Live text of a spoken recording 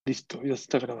Listo, ya se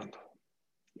está grabando.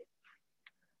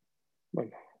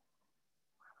 Bueno,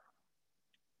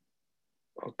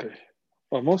 ok.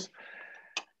 Vamos.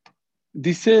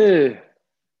 Dice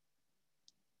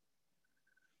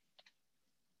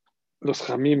los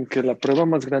Jamim que la prueba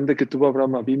más grande que tuvo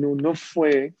Abraham Avinu no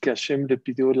fue que Hashem le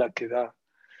pidió la quedá,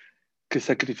 que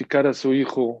sacrificara a su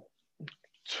hijo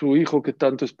que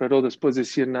tanto esperó después de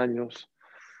 100 años.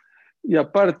 Y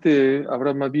aparte,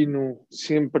 Abraham Avinu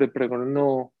siempre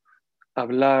pregonó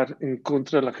hablar en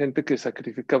contra de la gente que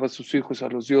sacrificaba a sus hijos a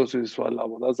los dioses o a la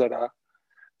Abodazara.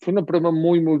 Fue una prueba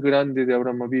muy, muy grande de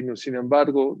Abraham Avinu. Sin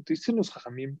embargo, dicen los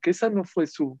Jamim que esa no fue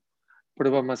su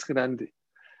prueba más grande.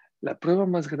 La prueba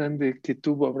más grande que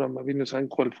tuvo Abraham Avinu, ¿saben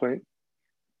cuál fue?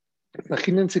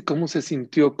 Imagínense cómo se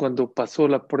sintió cuando pasó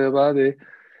la prueba de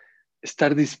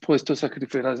estar dispuesto a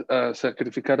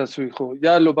sacrificar a su hijo.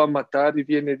 Ya lo va a matar y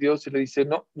viene Dios y le dice,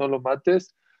 no, no lo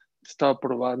mates. Estaba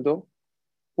probando.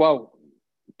 Wow,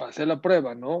 pasé la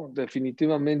prueba, ¿no?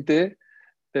 Definitivamente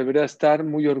debería estar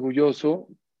muy orgulloso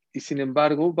y sin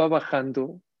embargo va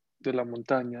bajando de la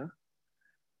montaña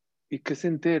y que se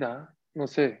entera, no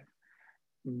sé,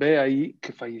 ve ahí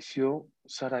que falleció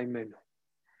Sarai Meno.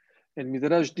 El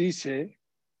Midrash dice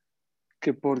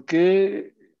que por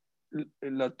qué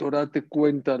la Torah te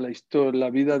cuenta la historia, la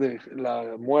vida de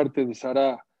la muerte de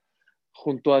Sara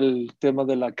junto al tema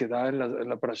de la quedá. En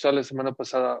la parashá la semana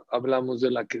pasada hablamos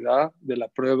de la quedá, de la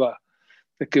prueba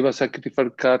de que iba a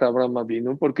sacrificar a Abraham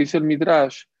Avinu, porque dice el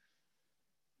Midrash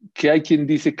que hay quien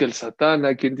dice que el Satán,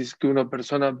 hay quien dice que una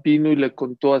persona vino y le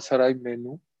contó a Sarai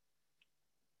Menú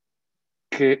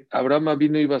que Abraham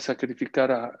vino y iba a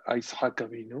sacrificar a Isaac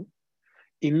vino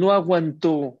y no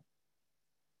aguantó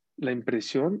la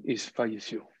impresión y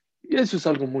falleció. Y eso es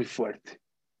algo muy fuerte.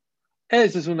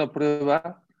 Esa es una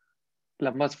prueba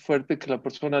la más fuerte que la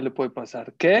persona le puede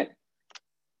pasar. ¿Qué?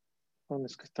 ¿Dónde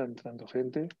es que está entrando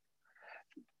gente?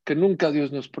 Que nunca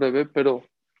Dios nos pruebe, pero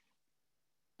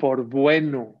por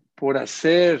bueno, por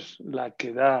hacer la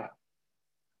que da,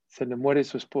 se le muere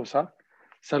su esposa,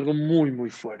 es algo muy, muy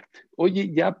fuerte.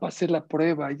 Oye, ya pasé la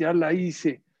prueba, ya la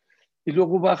hice. Y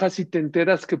luego bajas y te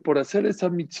enteras que por hacer esa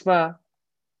mitzvah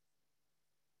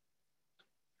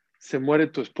se muere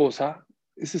tu esposa.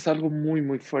 Ese es algo muy,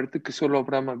 muy fuerte que solo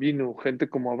Abraham vino, gente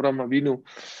como Abraham vino,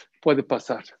 puede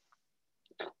pasar.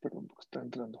 Perdón, porque está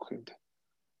entrando gente.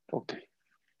 Ok.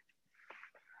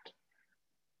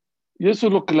 Y eso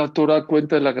es lo que la Torah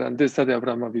cuenta de la grandeza de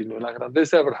Abraham vino. La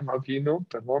grandeza de Abraham vino,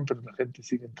 perdón, pero la gente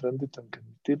sigue entrando y tengo que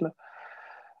admitirla.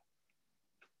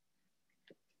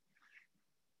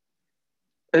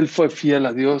 Él fue fiel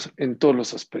a Dios en todos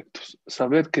los aspectos.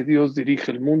 Saber que Dios dirige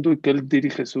el mundo y que Él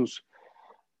dirige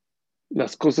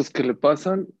las cosas que le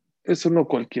pasan, eso no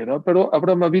cualquiera, pero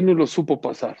Abraham vino y lo supo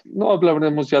pasar. No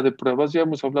hablaremos ya de pruebas, ya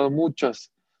hemos hablado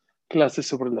muchas clases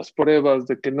sobre las pruebas,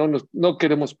 de que no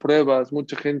queremos pruebas.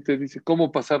 Mucha gente dice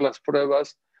cómo pasar las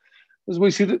pruebas. Les voy a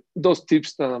decir dos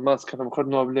tips nada más, que a lo mejor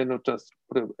no hablé en otros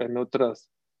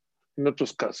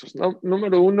casos, ¿no?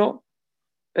 Número uno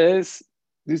es,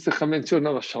 dice, ya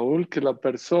mencionaba Shaul, que la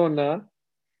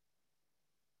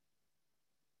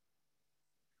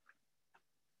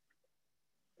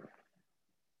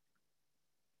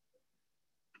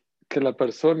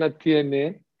persona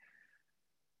tiene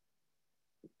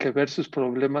que ver sus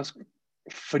problemas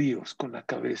fríos con la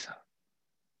cabeza.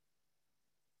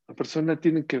 La persona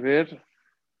tiene que ver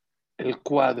el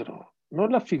cuadro, no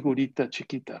la figurita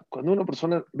chiquita. Cuando una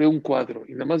persona ve un cuadro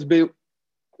y nada más ve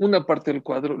una parte del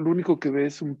cuadro, lo único que ve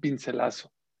es un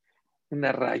pincelazo,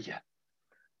 una raya.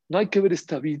 No hay que ver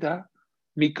esta vida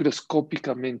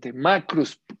microscópicamente,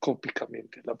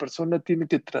 macroscópicamente. La persona tiene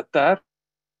que tratar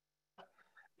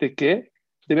de qué?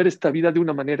 De ver esta vida de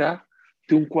una manera,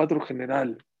 de un cuadro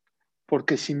general,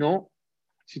 porque si no,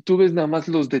 si tú ves nada más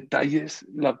los detalles,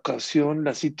 la ocasión,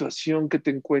 la situación que te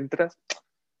encuentras,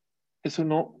 eso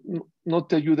no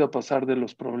te ayuda a pasar de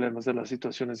los problemas, de las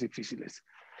situaciones difíciles.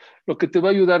 Lo que te va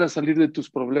a ayudar a salir de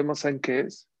tus problemas, ¿saben qué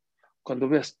es? Cuando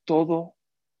veas todo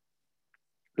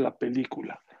la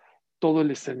película, todo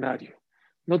el escenario.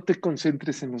 No te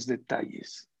concentres en los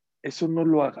detalles. Eso no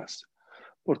lo hagas.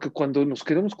 Porque cuando nos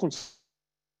queremos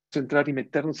concentrar y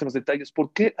meternos en los detalles,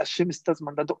 ¿por qué Hashem estás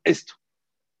mandando esto?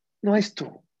 No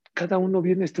esto. Cada uno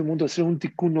viene a este mundo a hacer un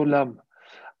tikkun olam.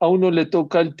 A uno le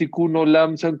toca el tikkun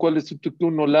olam. ¿Saben cuál es su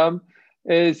tikkun olam?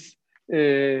 Es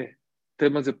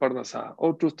temas de parnasá,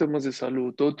 otros temas de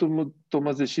salud, otros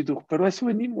temas de shidduch. Pero a eso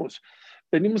venimos.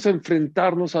 Venimos a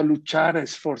enfrentarnos, a luchar, a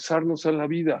esforzarnos en la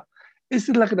vida.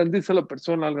 Esa es la grandeza de la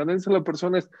persona. La grandeza de la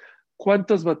persona es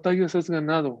cuántas batallas has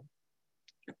ganado,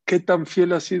 qué tan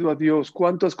fiel has sido a Dios,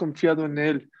 cuánto has confiado en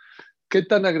Él, qué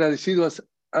tan agradecido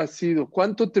ha sido,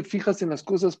 ¿cuánto te fijas en las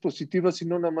cosas positivas y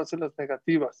no nada más en las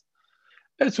negativas?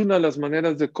 Es una de las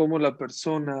maneras de cómo la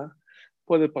persona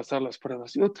puede pasar las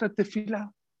pruebas. Y otra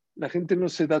tefila, la gente no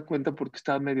se da cuenta porque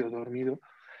está medio dormido,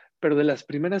 pero de las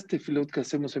primeras tefilot que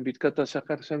hacemos en Birkat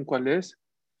HaShachar, ¿saben cuál es?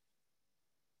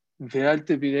 Ve'al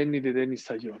tevireni lideni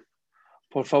sayon.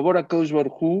 Por favor, Akadosh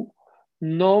Baruj Hu,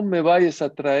 no me vayas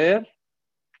a traer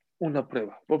una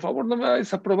prueba. Por favor, no me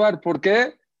vayas a probar. ¿Por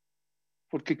qué?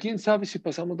 Porque quién sabe si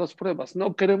pasamos las pruebas.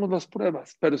 No queremos las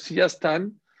pruebas, pero si ya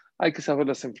están, hay que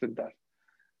saberlas enfrentar.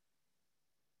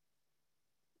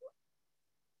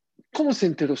 ¿Cómo se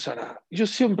enteró Sara? Yo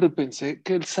siempre pensé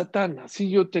que el Satán, así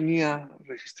yo tenía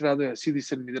registrado, y así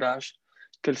dice el Midrash,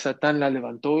 que el Satán la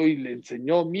levantó y le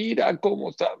enseñó, mira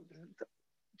cómo está.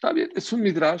 Está bien, es un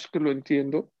Midrash que lo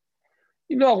entiendo.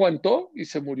 Y no aguantó y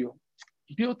se murió.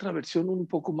 Y vi otra versión un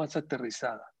poco más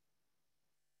aterrizada.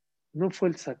 No fue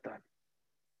el Satán.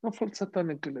 No fue el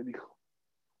Satán el que le dijo.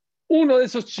 Uno de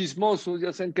esos chismosos,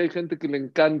 ya saben que hay gente que le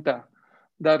encanta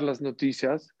dar las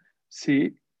noticias,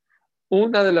 sí.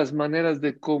 Una de las maneras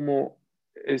de cómo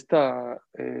esta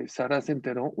Sara se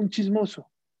enteró, un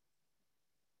chismoso,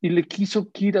 y le quiso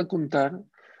ir a contar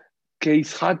que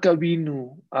Isaac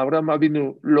vino, Abraham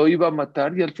vino, lo iba a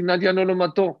matar y al final ya no lo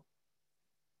mató.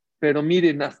 Pero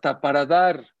miren, hasta para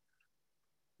dar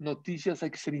noticias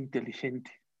hay que ser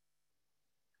inteligente.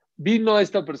 Vino a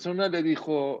esta persona, le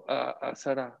dijo a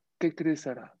Sara, ¿qué crees,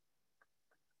 Sara?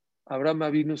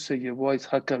 Abraham vino, se llevó a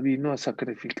Isaac vino a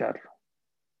sacrificarlo.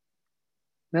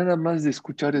 Nada más de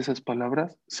escuchar esas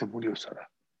palabras, se murió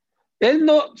Sara. Él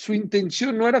no, su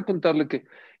intención no era contarle que,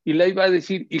 y le iba a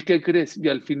decir, ¿y qué crees? Y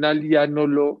al final ya no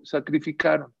lo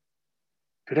sacrificaron.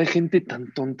 Pero hay gente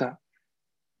tan tonta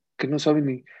que no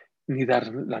sabe ni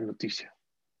dar la noticia,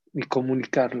 ni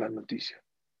comunicar la noticia.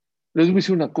 Les voy a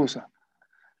decir una cosa,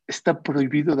 está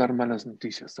prohibido dar malas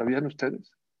noticias, ¿sabían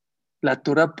ustedes? La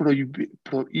Torah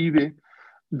prohíbe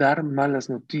dar malas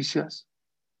noticias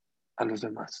a los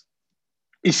demás.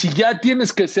 Y si ya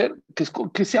tienes que ser,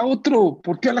 que sea otro,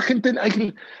 porque a la gente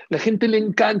le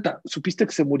encanta. ¿Supiste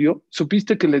que se murió?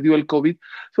 ¿Supiste que le dio el COVID?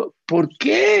 ¿Por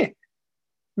qué?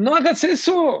 No hagas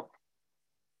eso.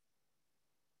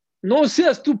 No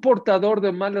seas tu portador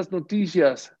de malas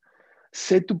noticias.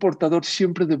 Sé tu portador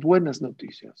siempre de buenas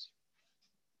noticias.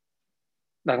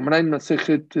 La Gemara en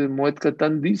Masejet Moed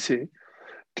Katan dice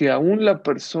que aún la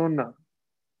persona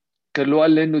que lo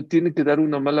aleno tiene que dar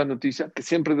una mala noticia, que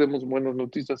siempre demos buenas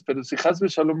noticias, pero si Hasbe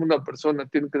Shalom una persona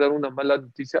tiene que dar una mala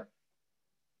noticia,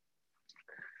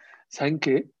 ¿saben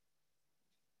qué?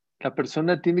 La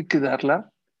persona tiene que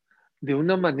darla de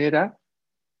una manera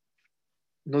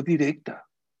no directa,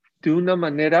 de una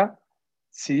manera,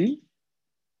 sí,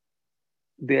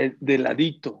 de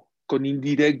ladito, con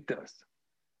indirectas.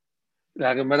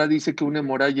 La Gemara dice que un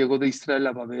Emorá llegó de Israel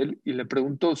a Babel y le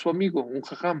preguntó a su amigo, un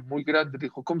jajam muy grande,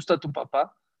 dijo, ¿cómo está tu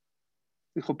papá?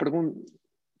 Dijo,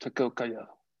 se quedó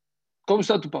callado. ¿Cómo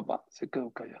está tu papá? Se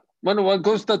quedó callado. Bueno,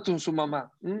 ¿cómo está su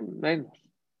mamá? Menos.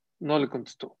 No le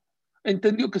contestó.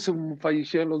 Entendió que se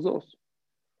fallecieron los dos.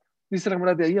 Dice la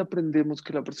Gemara, de ahí aprendemos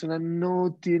que la persona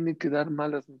no tiene que dar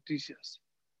malas noticias.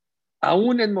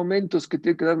 Aún en momentos que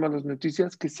tiene que dar malas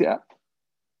noticias, que sea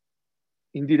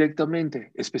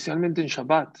indirectamente, especialmente en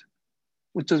Shabbat.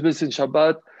 Muchas veces en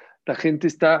Shabbat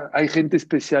hay gente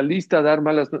especialista a dar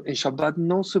malas noticias. En Shabbat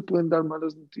no se pueden dar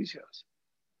malas noticias.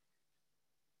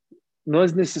 No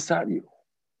es necesario.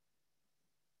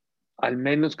 Al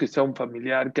menos que sea un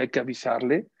familiar que hay que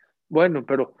avisarle. Bueno,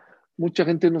 pero mucha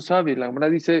gente no sabe. La Gemara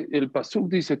dice, el Pasuk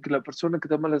dice que la persona que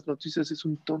da malas noticias es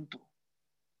un tonto,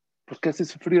 porque hace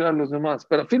sufrir a los demás.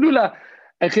 Pero Filula,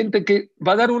 hay gente que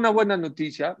va a dar una buena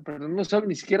noticia, pero no sabe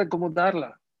ni siquiera cómo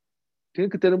darla. Tienen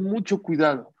que tener mucho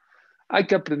cuidado. Hay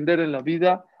que aprender en la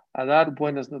vida a dar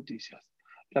buenas noticias.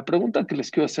 La pregunta que les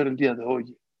quiero hacer el día de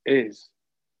hoy es,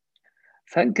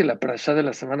 ¿saben que la parashá de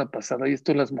la semana pasada, y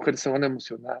esto las mujeres se van a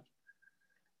emocionar,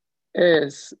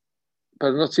 es,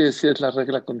 pero no sé si es la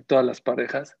regla con todas las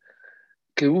parejas,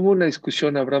 que hubo una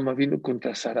discusión Abraham vino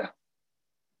contra Sara.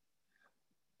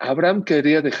 Abraham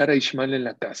quería dejar a Ismael en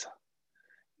la casa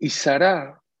y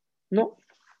Sara, no,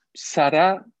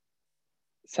 Sara,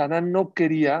 Sara no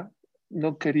quería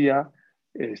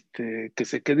que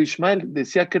se quede Ismael.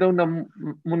 Decía que era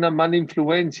una mala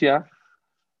influencia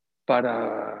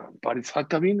para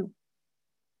Isaac vino.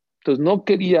 Entonces no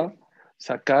quería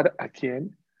sacar a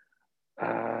quién,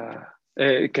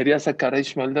 quería sacar a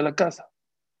Ismael de la casa.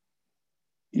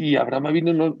 Y Abraham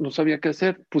vino no sabía qué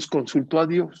hacer, pues consultó a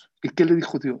Dios. ¿Y qué le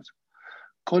dijo Dios?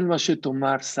 Kol ma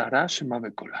shetomar Sara shema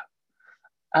bekola.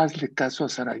 Hazle caso a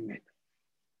Sara y Nena.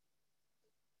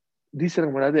 Dice la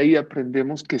Gemara, de ahí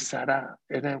aprendemos que Sara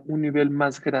era un nivel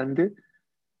más grande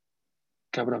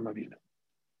que Abraham vino.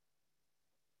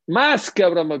 Más que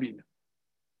Abraham vino.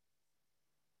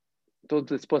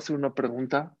 Entonces, ¿puedo hacer una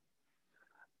pregunta?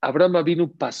 ¿Abraham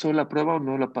vino pasó la prueba o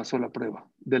no la pasó la prueba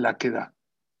de la queda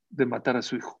de matar a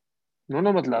su hijo? No,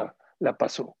 nomás la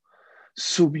pasó.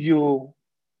 Subió,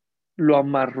 lo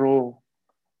amarró,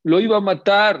 lo iba a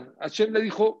matar. Hashem le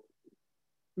dijo,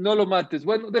 no lo mates.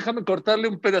 Bueno, déjame cortarle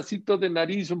un pedacito de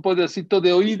nariz, un pedacito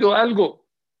de oído, algo.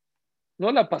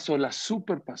 No la pasó, la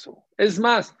superpasó. Es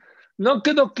más, no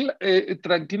quedó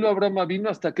tranquilo Abraham vino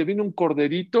hasta que vino un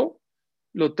corderito,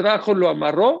 lo trajo, lo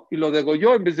amarró y lo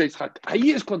degolló en vez de Isaac.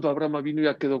 Ahí es cuando Abraham vino y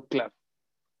ya quedó claro.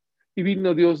 Y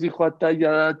vino Dios, dijo,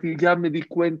 Ataya, ya me di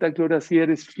cuenta que ahora sí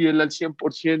eres fiel al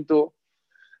 100%.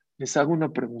 Les hago una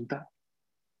pregunta.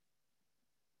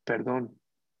 Perdón.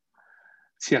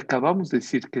 Si acabamos de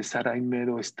decir que Sarai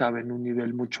Mero estaba en un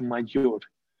nivel mucho mayor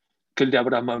que el de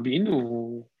Abraham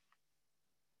vino,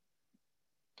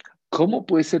 ¿cómo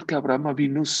puede ser que Abraham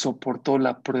Avinu soportó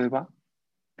la prueba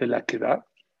de la quedad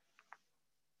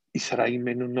y Sarai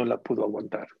Menú no la pudo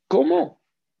aguantar? ¿Cómo?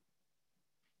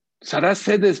 Sarai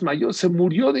se desmayó, se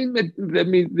murió de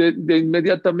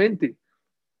inmediatamente.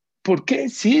 ¿Por qué?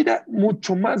 Si era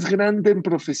mucho más grande en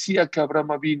profecía que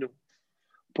Abraham Avinu,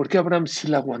 ¿por qué Abraham sí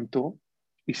la aguantó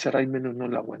y Sarai Menú no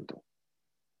la aguantó?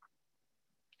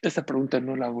 Esa pregunta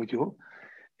no la hago yo.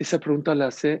 Esa pregunta la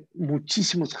hace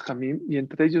muchísimos jajamim y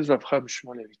entre ellos Rav Chaim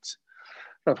Shmulevitz.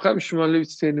 Rav Chaim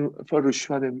Shmulevitz fue Rosh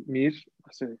de Mir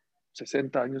hace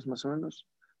 60 años más o menos,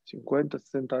 50,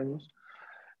 60 años.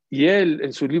 Y él,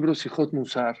 en su libro Sijot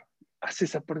Musar, hace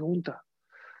esa pregunta.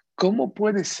 ¿Cómo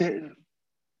puede ser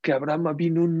que Abraham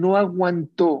Avinu no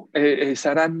aguantó,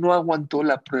 Sara no aguantó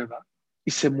la prueba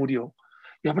y se murió?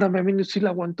 Y Abraham Avinu sí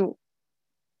la aguantó.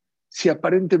 Si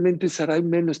aparentemente Sarai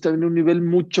menos está en un nivel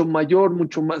mucho mayor,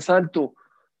 mucho más alto,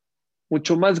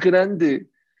 mucho más grande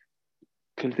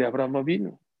que el de Abraham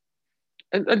Avinu.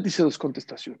 Él dice dos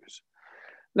contestaciones.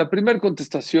 La primera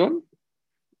contestación,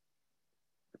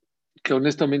 que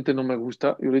honestamente no me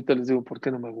gusta, y ahorita les digo por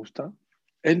qué no me gusta,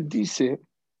 él dice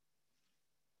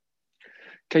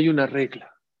que hay una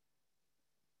regla.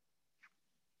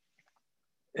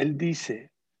 Él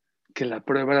dice que la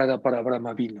prueba era para Abraham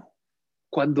Avinu.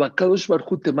 Cuando Akadosh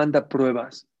Barjú te manda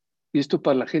pruebas, y esto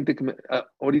para la gente que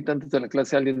ahorita antes de la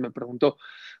clase alguien me preguntó,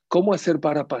 ¿cómo hacer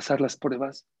para pasar las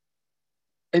pruebas?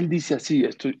 Él dice así,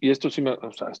 y esto sí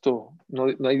o sea, esto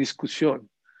no hay discusión.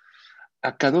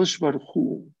 Akadosh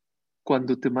Barjú,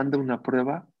 cuando te manda una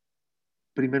prueba,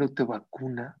 primero te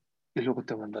vacuna y luego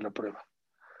te manda la prueba.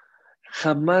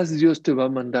 Jamás Dios te va a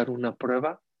mandar una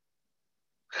prueba,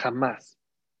 jamás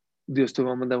Dios te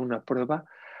va a mandar una prueba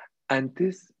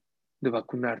antes de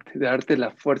vacunarte, de darte la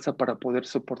fuerza para poder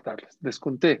soportarlas. Les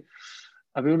conté,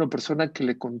 había una persona que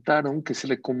le contaron que se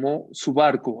le quemó su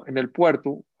barco en el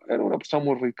puerto, era una persona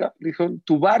muy rica, le dijeron,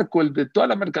 tu barco, el de toda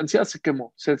la mercancía se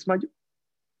quemó, se desmayó.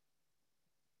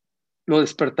 Lo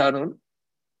despertaron,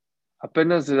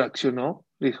 apenas reaccionó,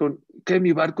 le dijeron, ¿qué?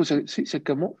 Mi barco sí, se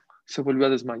quemó, se volvió a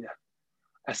desmayar.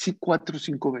 Así 4 o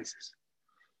 5 veces.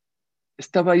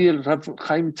 Estaba ahí el Rav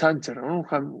Chaim Chancher, ¿no?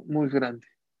 Muy grande.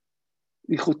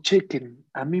 Dijo, chequen,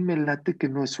 a mí me late que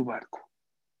no es su barco.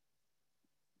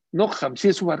 No, Ham, sí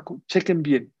es su barco, chequen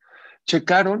bien.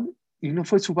 Checaron y no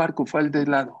fue su barco, fue el de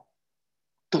lado.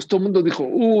 Entonces todo el mundo dijo,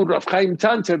 Rav Chaim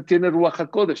Chancher tiene Ruach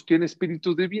HaKodesh, tiene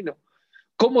espíritu divino.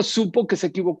 ¿Cómo supo que se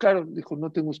equivocaron? Dijo,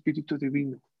 no tengo espíritu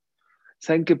divino.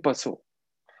 ¿Saben qué pasó?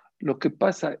 Lo que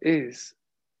pasa es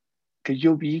que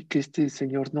yo vi que este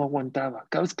señor no aguantaba.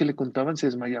 Cada vez que le contaban se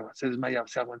desmayaba, se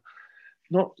aguantaba.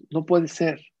 No, no puede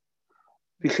ser.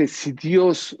 Dije, si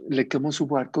Dios le quemó su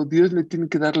barco, Dios le tiene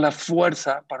que dar la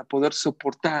fuerza para poder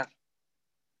soportar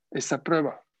esa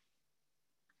prueba.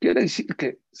 Quiere decir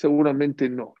que seguramente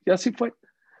no. Y así fue.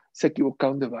 Se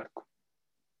equivocaron de barco.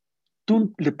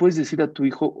 Tú le puedes decir a tu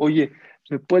hijo, oye,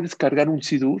 ¿me puedes cargar un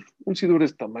sidur? Un sidur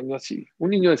es tamaño así. Un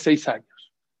niño de 6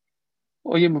 años.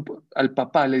 Oye, al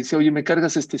papá le dice, oye, ¿me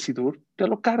cargas este sidur? Te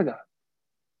lo carga.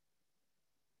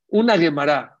 Una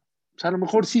Gemara. O sea, a lo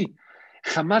mejor sí.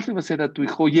 Jamás le va a decir a tu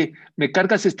hijo, oye, ¿me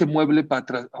cargas este mueble para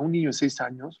atrás a un niño de 6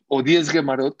 años? ¿O 10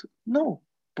 Gemarot? No,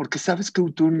 porque sabes que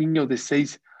un niño de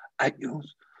 6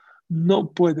 años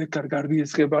no puede cargar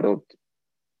 10 Gemarot.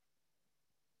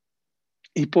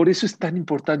 Y por eso es tan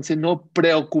importante no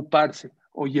preocuparse.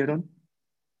 ¿Oyeron?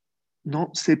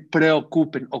 No se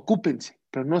preocupen, ocúpense,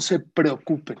 pero no se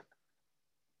preocupen.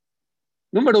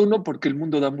 Número uno, porque el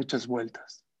mundo da muchas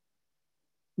vueltas.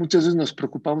 Muchas veces nos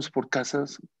preocupamos por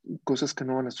cosas que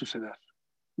no van a suceder.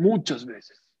 Muchas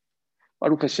veces.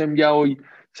 Baruch Hashem, ya hoy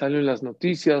salió en las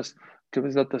noticias que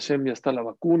Besat Hashem ya está la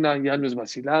vacuna, ya no es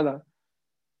vacilada.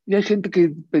 Y hay gente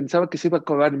que pensaba que se iba a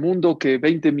acabar el mundo, que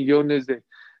 20 millones de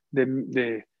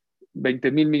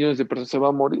 20 mil millones de personas se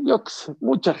van a morir. Yo,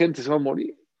 mucha gente se va a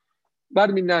morir.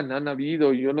 Barminan han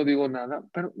habido, y yo no digo nada,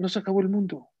 pero no se acabó el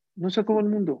mundo. No se acabó el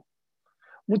mundo.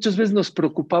 Muchas veces nos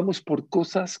preocupamos por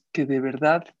cosas que de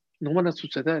verdad no van a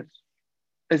suceder.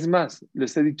 Es más,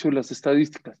 les he dicho las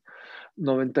estadísticas,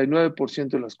 99%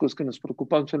 de las cosas que nos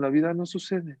preocupamos en la vida no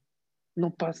suceden,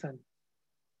 no pasan.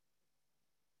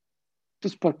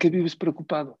 Entonces, ¿por qué vives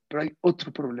preocupado? Pero hay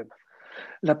otro problema.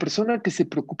 La persona que se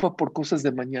preocupa por cosas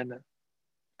de mañana,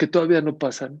 que todavía no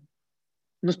pasan,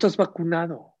 no estás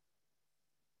vacunado.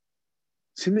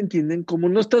 ¿Sí me entienden? Como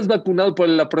no estás vacunado por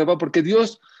la prueba, porque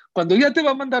Dios, cuando ya te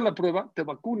va a mandar la prueba, te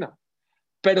vacuna.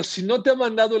 Pero si no te ha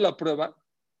mandado la prueba,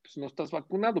 pues no estás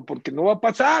vacunado, porque no va a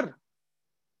pasar.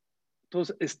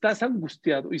 Entonces, estás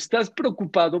angustiado y estás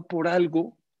preocupado por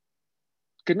algo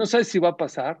que no sabes si va a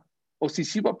pasar o si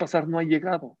sí va a pasar, no ha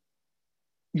llegado.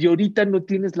 Y ahorita no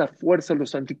tienes la fuerza,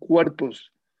 los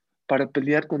anticuerpos para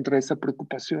pelear contra esa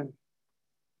preocupación.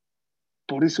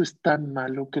 Por eso es tan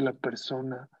malo que la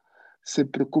persona se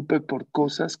preocupe por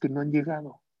cosas que no han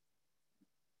llegado.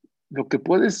 Lo que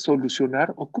puedes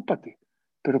solucionar, ocúpate,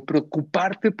 pero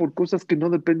preocuparte por cosas que no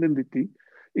dependen de ti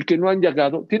y que no han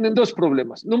llegado, tienen dos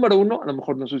problemas. Número uno, a lo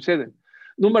mejor no suceden.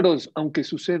 Número dos, aunque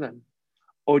sucedan,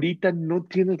 ahorita no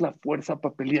tienes la fuerza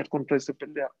para pelear contra ese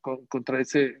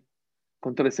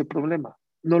problema.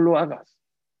 No lo hagas.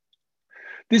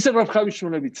 Dice Rav Javi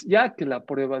Shmulevitz, ya que la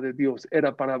prueba de Dios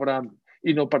era para Abraham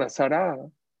y no para Sara,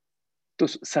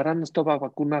 entonces Sara no estaba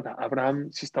vacunada,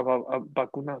 Abraham sí estaba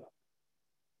vacunado.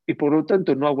 Y por lo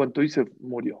tanto no aguantó y se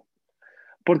murió.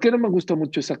 ¿Por qué no me gusta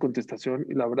mucho esa contestación?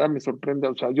 Y la verdad me sorprende,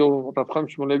 o sea, yo, Rav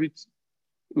Javi Shmulevitz,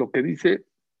 lo que dice,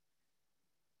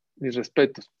 mis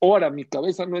respetos. Ahora, mi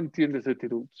cabeza no entiende ese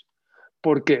tiruz.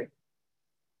 ¿Por qué?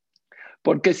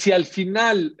 Porque si al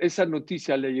final esa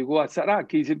noticia le llegó a Sara,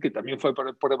 quiere decir que también fue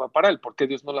prueba para él, porque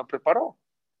Dios no la preparó.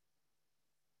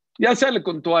 Ya sea le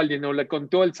contó a alguien o le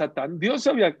contó el Satán, Dios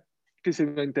sabía que se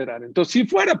iba a enterar. Entonces, sí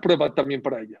fuera prueba también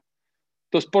para ella.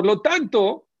 Entonces, por lo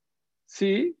tanto,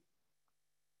 sí,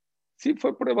 sí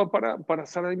fue prueba para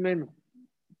Sara y Meno.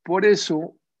 Por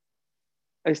eso,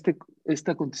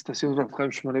 esta contestación de Rav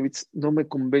Shmulevitz no me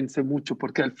convence mucho,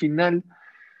 porque al final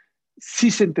sí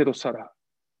se enteró Sara.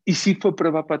 Y sí fue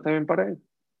prueba también para él,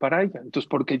 para ella. Entonces,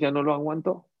 ¿por qué ella no lo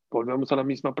aguantó? Volvemos a la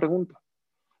misma pregunta.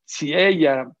 Si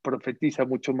ella profetiza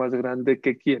mucho más grande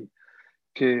que quién,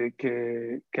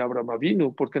 que Abraham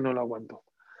vino, ¿por qué no lo aguantó?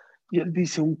 Y él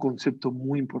dice un concepto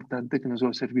muy importante que nos va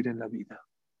a servir en la vida.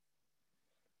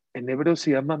 En hebreo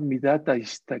se llama Midat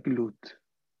Istaglut.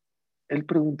 Él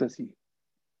pregunta así.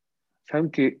 ¿Saben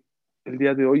que el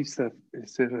día de hoy se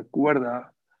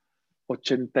recuerda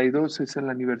 82, es el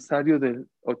aniversario de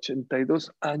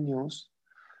 82 años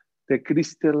de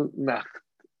Kristallnacht,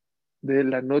 de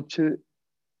la noche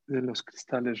de los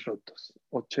cristales rotos?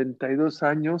 82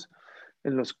 años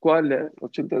en los cuales,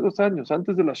 82 años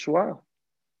antes de la Shoah,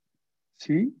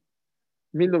 ¿sí?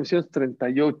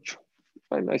 1938.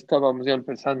 Bueno, ahí estábamos ya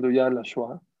empezando ya la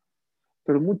Shoah,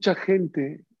 pero mucha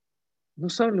gente no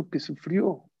sabe lo que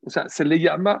sufrió. O sea, se le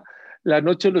llama la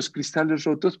noche de los cristales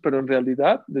rotos, pero en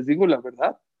realidad, les digo la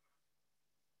verdad,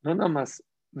 no nada más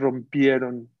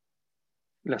rompieron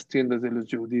las tiendas de los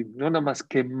Yehudim, no nada más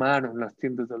quemaron las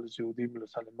tiendas de los Yehudim,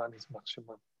 los alemanes,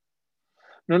 Maximum.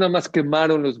 No nada más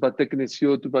quemaron los Bate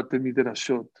Knesiot, Bate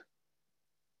Midrashot.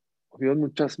 Hubieron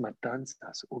muchas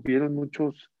matanzas, hubieron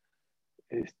muchos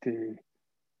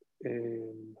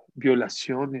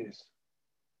violaciones.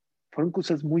 Fueron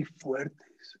cosas muy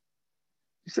fuertes.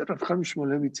 Dice Rav Chaim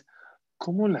Shmulevitz,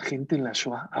 ¿cómo la gente en la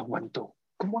Shoah aguantó?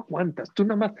 ¿Cómo aguantas? Tú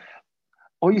nada más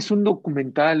oyes un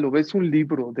documental o ves un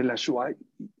libro de la Shoah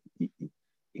y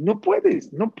no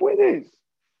puedes, no puedes.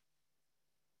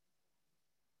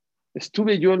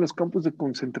 Estuve yo en los campos de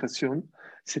concentración,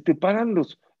 se te paran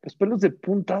los pelos de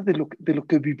punta de lo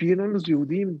que vivieron los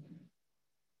Yehudim.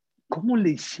 ¿Cómo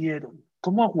le hicieron?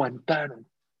 ¿Cómo aguantaron?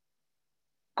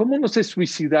 ¿Cómo no se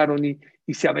suicidaron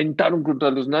y se aventaron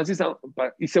contra los nazis?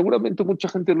 Y seguramente mucha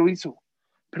gente lo hizo.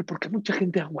 Pero porque mucha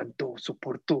gente aguantó,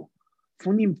 soportó.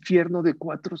 Fue un infierno de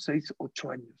 4, 6,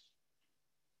 8 años.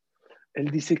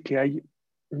 Él dice que hay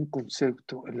un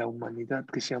concepto en la humanidad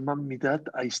que se llama Midat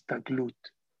Aistaglut.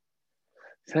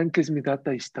 ¿Saben qué es Midat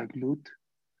Aistaglut?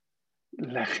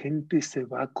 La gente se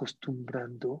va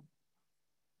acostumbrando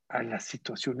a las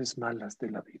situaciones malas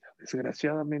de la vida,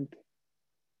 desgraciadamente.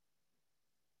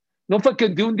 No fue que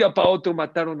de un día para otro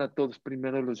mataron a todos.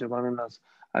 Primero los llevaron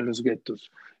a los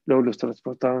guetos, luego los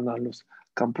transportaron a los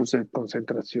campos de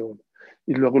concentración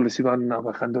y luego les iban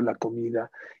bajando la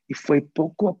comida y fue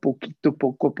poco a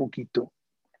poquito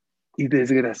y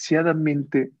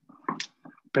desgraciadamente,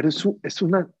 pero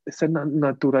esa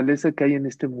naturaleza que hay en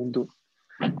este mundo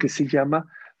que se llama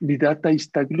Midata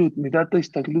Istaglut. Midata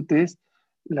Istaglut es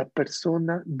la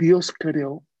persona, Dios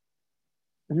creó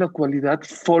una cualidad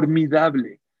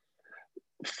formidable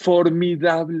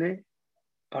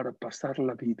para pasar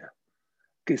la vida,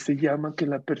 que se llama que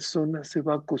la persona se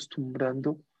va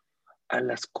acostumbrando a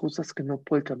las cosas que no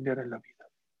puede cambiar en la vida.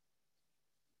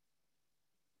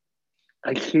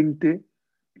 Hay gente,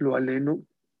 lo aleno,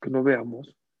 que no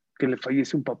veamos, que le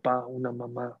fallece un papá, una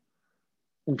mamá,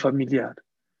 un familiar,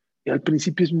 y al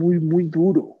principio es muy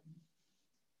duro,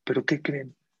 pero ¿qué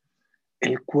creen?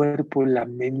 El cuerpo, la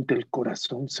mente, el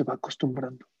corazón se va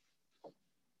acostumbrando.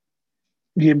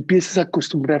 Y empiezas a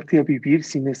acostumbrarte a vivir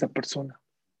sin esa persona.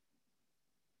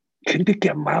 Gente que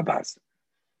amabas,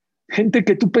 gente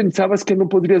que tú pensabas que no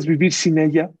podrías vivir sin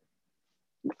ella.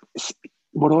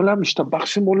 Borola Mishtabach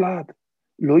Shemolad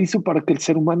lo hizo para que el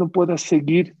ser humano pueda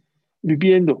seguir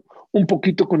viviendo un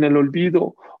poquito con el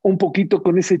olvido, un poquito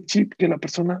con ese chip que la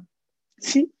persona,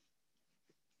 sí,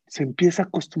 se empieza a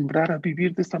acostumbrar a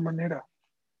vivir de esta manera.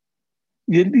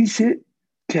 Y él dice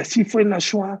que así fue en la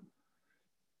Shoah.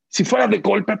 Si fuera de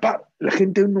golpe, la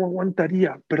gente no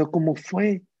aguantaría, pero como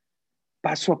fue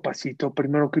paso a pasito,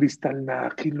 primero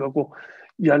Kristallnacht y luego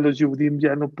ya los Yehudim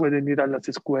ya no pueden ir a las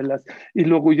escuelas y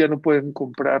luego ya no pueden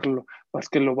comprarlo más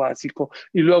que lo básico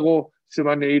y luego se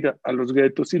van a ir a los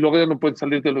guetos y luego ya no pueden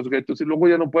salir de los guetos y luego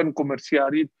ya no pueden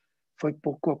comerciar y fue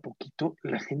poco a poquito,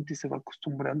 la gente se va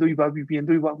acostumbrando y va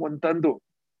viviendo y va aguantando.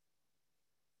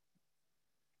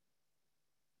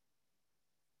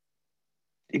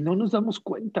 Y no nos damos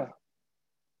cuenta,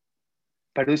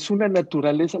 pero es una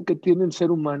naturaleza que tiene el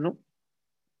ser humano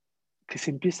que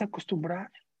se empieza a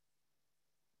acostumbrar.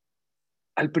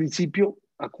 Al principio,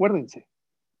 acuérdense,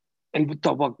 el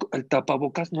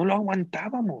tapabocas no lo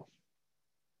aguantábamos.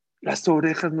 Las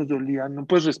orejas nos dolían, no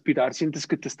puedes respirar, sientes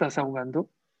que te estás ahogando.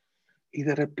 Y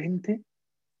de repente,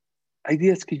 hay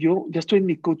días que yo ya estoy en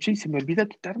mi coche y se me olvida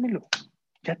quitármelo.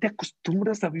 Ya te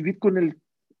acostumbras a vivir con el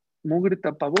mugre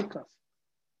tapabocas.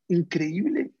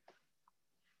 Increíble.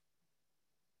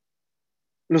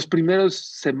 Los primeros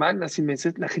semanas y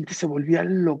meses, la gente se volvía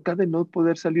loca de no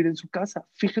poder salir en su casa.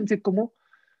 Fíjense cómo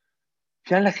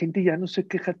ya la gente ya no se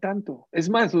queja tanto. Es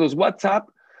más, los WhatsApp,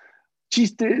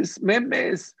 chistes,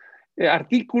 memes,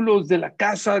 artículos de la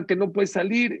casa que no puede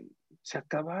salir, se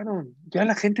acabaron. Ya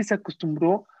la gente se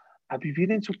acostumbró a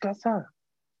vivir en su casa.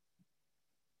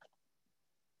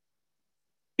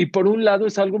 Y por un lado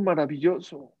es algo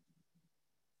maravilloso,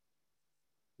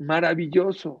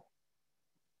 maravilloso.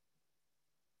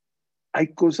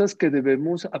 Hay cosas que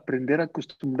debemos aprender a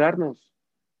acostumbrarnos.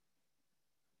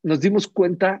 Nos dimos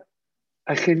cuenta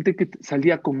a gente que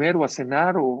salía a comer o a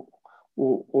cenar o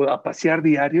a pasear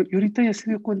diario y ahorita ya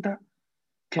se dio cuenta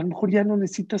que a lo mejor ya no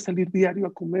necesita salir diario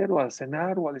a comer o a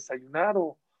cenar o a desayunar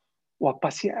o a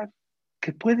pasear,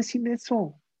 que puede sin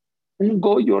eso. Un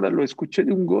goy, ahora lo escuché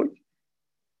de un goy,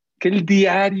 que el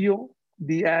diario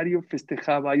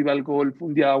festejaba, iba al golf,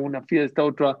 un día a una fiesta,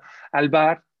 otro al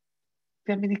bar.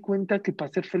 Ya me di cuenta que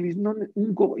para ser feliz, no,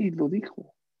 un goy lo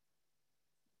dijo.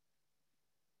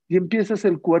 Y empiezas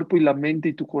el cuerpo y la mente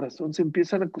y tu corazón se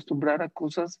empiezan a acostumbrar a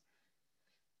cosas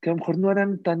que a lo mejor no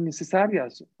eran tan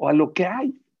necesarias o a lo que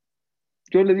hay.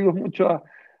 Yo le digo mucho a,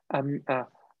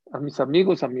 a mis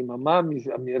amigos, a mi mamá, a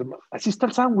mi hermano, así está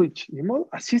el sándwich, ni modo,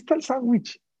 así está el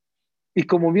sándwich. Y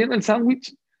como viene el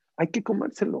sándwich, hay que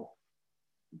comérselo.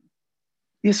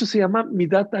 Y eso se llama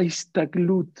Midata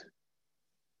Istaglut.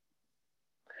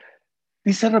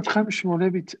 Dice Rabham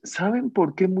Shmolevich, ¿saben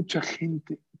por qué mucha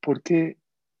gente, por qué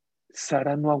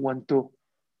Sara no aguantó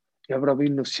y Abraham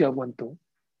vino sí aguantó?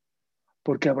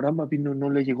 Porque a Abraham vino no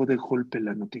le llegó de golpe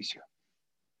la noticia.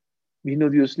 Vino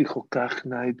Dios, dijo,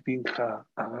 Kachna et Binja,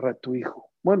 agarra a tu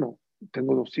hijo. Bueno,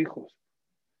 tengo dos hijos,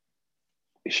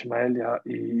 Ismael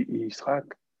y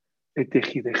Isaac, et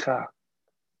Ejideja,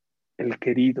 el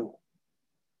querido.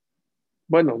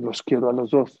 Bueno, los quiero a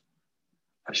los dos.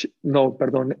 No,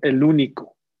 perdón, el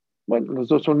único. Bueno, los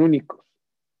dos son únicos.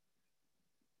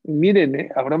 Y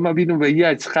miren, Abraham vino veía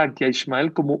a Isaac y a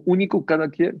Ismael como único cada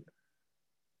quien.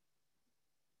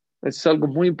 Eso es algo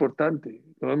muy importante,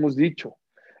 lo hemos dicho.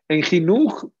 En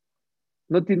Jinuj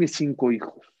no tienes 5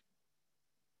 hijos,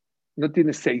 no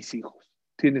tienes 6 hijos.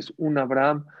 Tienes un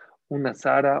Abraham, una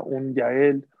Sara, un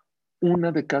Yael,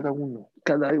 una de cada uno.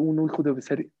 Cada uno hijo debe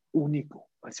ser único.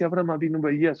 Así Abraham vino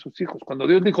veía a sus hijos. Cuando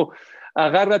Dios dijo,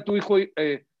 agarra a tu hijo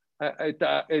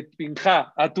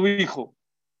Pinja, a tu hijo.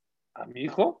 ¿A mi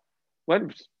hijo? Bueno,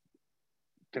 pues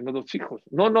tengo 2 hijos.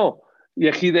 No.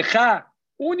 Yehideja,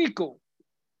 único.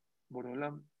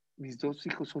 Borolam, mis 2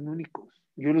 hijos son únicos.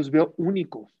 Yo los veo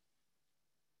únicos.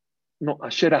 No,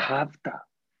 Asher Ahavta,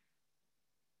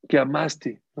 que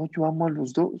amaste. No, yo amo a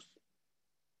los dos.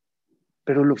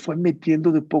 Pero lo fue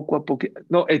metiendo de poco a poco.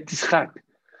 No, Etishak.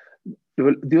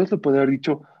 Dios le podría haber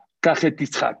dicho, Kajet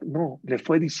Ishak. No, le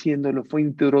fue diciendo, lo fue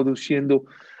introduciendo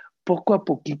poco a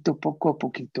poquito, poco a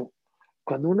poquito.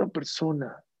 Cuando una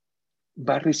persona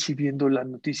va recibiendo la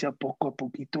noticia poco a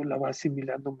poquito, la va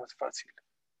asimilando más fácil.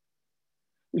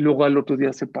 Y luego al otro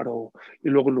día se paró, y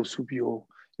luego lo subió,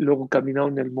 y luego caminó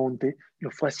en el monte, lo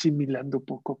fue asimilando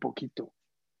poco a poquito.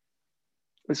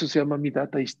 Eso se llama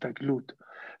midata istaglut.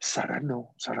 Sara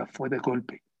no, Sara fue de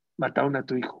golpe. Mataron a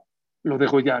tu hijo, lo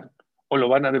degollaron, o lo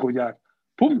van a degollar.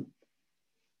 ¡Pum!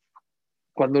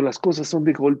 Cuando las cosas son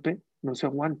de golpe, no se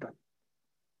aguantan.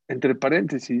 Entre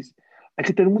paréntesis, hay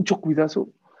que tener mucho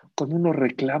cuidado cuando uno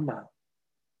reclama.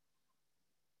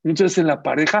 Muchas veces en la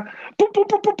pareja, ¡pum, pum,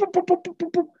 pum, pum, pum, pum, pum,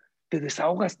 pum, pum! Te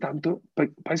desahogas tanto,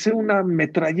 parece una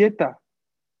metralleta.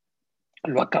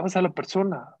 Lo acabas a la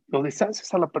persona, lo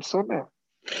deshaces a la persona.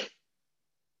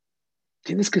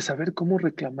 Tienes que saber cómo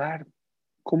reclamar,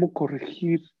 cómo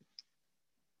corregir.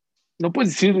 No puedes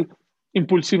decir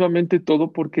impulsivamente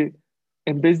todo porque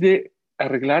en vez de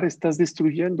arreglar, estás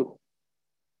destruyendo.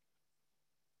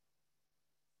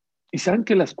 Y saben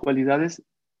que las cualidades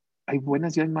hay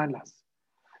buenas y hay malas.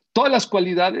 Todas las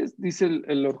cualidades, dice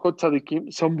el Orjot Tzadikim,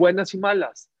 son buenas y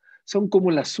malas. Son como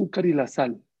el azúcar y la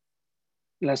sal.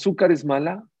 ¿El azúcar es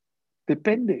mala?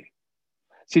 Depende.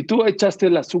 Si tú echaste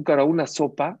el azúcar a una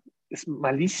sopa, es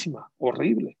malísima,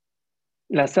 horrible.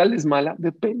 ¿La sal es mala?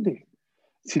 Depende.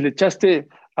 Si le echaste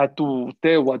a tu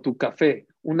té o a tu café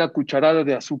una cucharada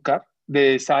de azúcar,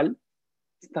 de sal,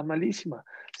 está malísima.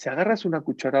 Si agarras una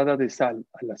cucharada de sal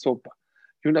a la sopa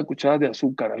y una cucharada de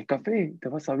azúcar al café, te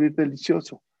vas a ver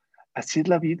delicioso. Así es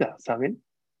la vida, ¿saben?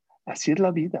 Así es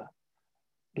la vida.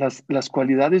 Las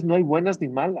cualidades no hay buenas ni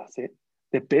malas, ¿eh?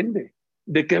 Depende.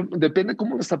 Depende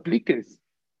cómo las apliques.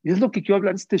 Y es lo que quiero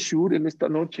hablar este shur en esta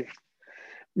noche.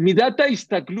 Mi data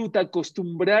istaglut,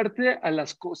 acostumbrarte a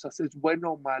las cosas, ¿es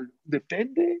bueno o malo?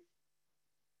 Depende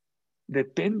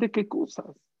qué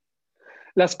cosas.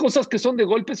 Las cosas que son de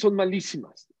golpe son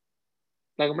malísimas.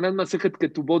 La Gemara Masejet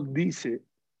Ketubot dice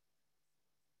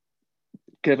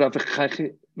que Rav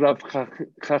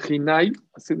Hajinai,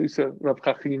 así lo dice Rav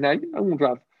Hajinai, un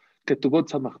Rav Ketubot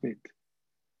Samachbet.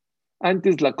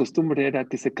 Antes la costumbre era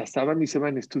que se casaban y se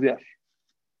iban a estudiar.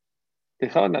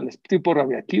 Dejaban al tipo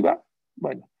Rabbi Akiva.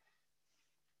 Bueno,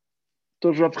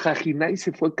 entonces Rav Hajinai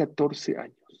se fue 14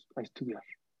 años a estudiar.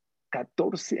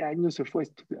 14 años se fue a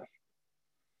estudiar.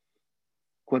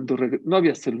 Cuando no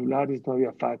había celulares, no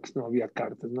había fax, no había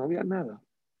cartas, no había nada.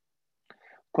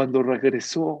 Cuando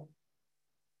regresó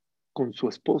con su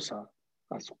esposa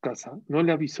a su casa, no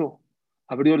le avisó.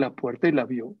 Abrió la puerta y la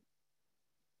vio.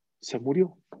 Se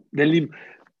murió.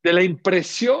 De la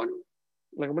impresión,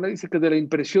 la Gemara dice que de la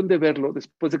impresión de verlo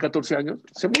después de 14 años,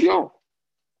 se murió.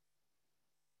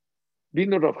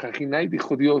 Vino Rav Hajinai y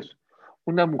dijo, Dios,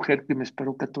 una mujer que me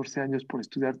esperó 14 años por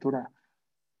estudiar Torah,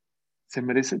 ¿se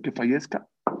merece que fallezca?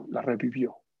 La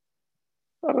revivió.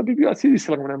 La revivió, así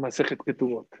dice la Gemara Masejet que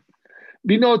tuvo.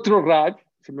 Vino otro Rav,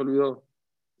 se me olvidó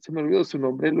su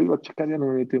nombre, lo iba a checar, ya no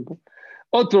me dio tiempo.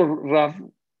 Otro Rav,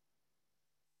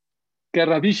 que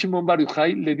Rabbi Shimon Bar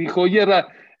Yochai le dijo, oye,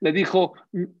 le dijo,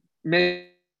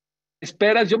 ¿me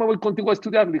esperas? Yo me voy contigo a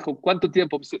estudiar. Le dijo, ¿cuánto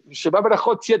tiempo? Se va a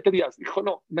Berajot 7 días. Dijo,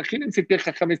 no, imagínense que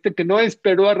Jajam que no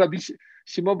esperó a Rabbi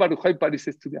Shimon Bar Yochai para irse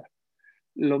a estudiar.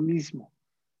 Lo mismo.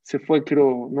 Se fue,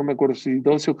 creo, no me acuerdo si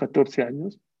 12 o 14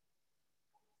 años.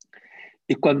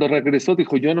 Y cuando regresó,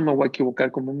 dijo, yo no me voy a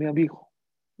equivocar como mi amigo.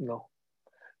 No.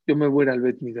 Yo me voy a ir al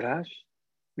Bet Midrash,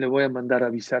 le voy a mandar a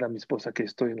avisar a mi esposa que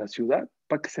estoy en la ciudad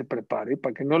para que se prepare,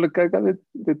 para que no le caiga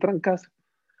de trancas.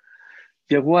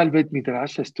 Llegó al Bet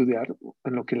Midrash a estudiar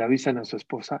en lo que le avisan a su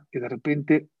esposa y de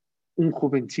repente un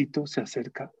jovencito se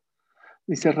acerca.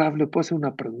 Dice, Rav, ¿le puedo hacer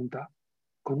una pregunta?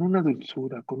 Con una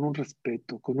dulzura, con un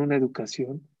respeto, con una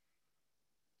educación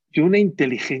y una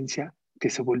inteligencia que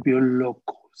se volvió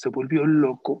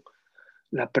loco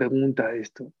la pregunta a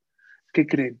esto. ¿Qué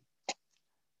creen?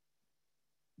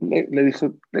 Le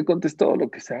dijo, le contestó lo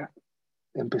que sea.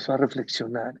 Empezó a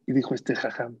reflexionar y dijo este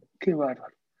jajam, qué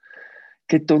bárbaro,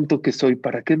 qué tonto que soy,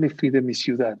 ¿para qué me fui de mi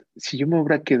ciudad? Si yo me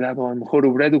hubiera quedado, a lo mejor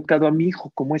hubiera educado a mi hijo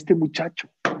como este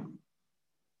muchacho.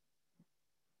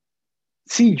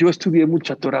 Sí, yo estudié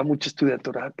mucha Torah,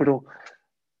 pero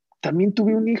también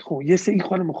tuve un hijo y ese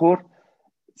hijo a lo mejor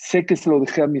sé que se lo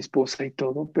dejé a mi esposa y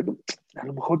todo, pero a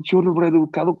lo mejor yo lo hubiera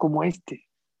educado como este.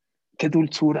 Qué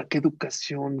dulzura, qué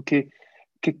educación, qué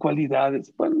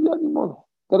cualidades. Bueno, ya ni modo.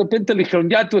 De repente le dijeron,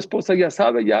 ya tu esposa ya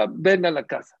sabe, ya ven a la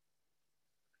casa.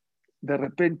 De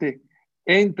repente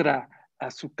entra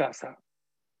a su casa,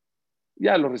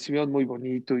 ya lo recibieron muy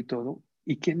bonito y todo.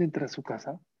 ¿Y quién entra a su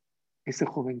casa? Ese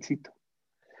jovencito.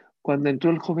 Cuando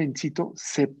entró el jovencito,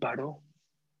 se paró.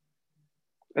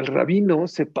 El rabino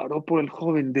se paró por el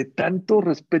joven de tanto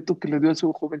respeto que le dio a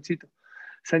su jovencito.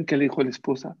 ¿Saben qué le dijo a la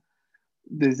esposa?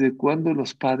 ¿Desde cuándo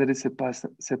los padres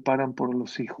se paran por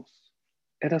los hijos?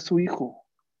 Era su hijo,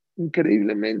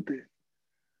 increíblemente.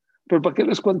 Pero ¿para qué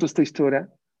les cuento esta historia?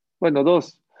 Bueno,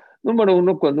 dos. Número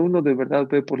uno, cuando uno de verdad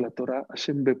ve por la Torah,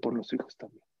 Hashem ve por los hijos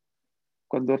también.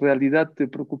 Cuando en realidad te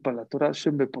preocupa la Torah,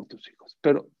 Hashem ve por tus hijos.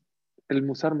 Pero el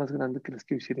musar más grande que les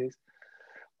quiero decir es,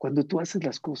 cuando tú haces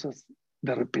las cosas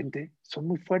de repente, son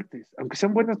muy fuertes. Aunque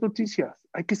sean buenas noticias,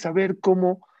 hay que saber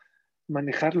cómo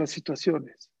manejar las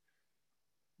situaciones.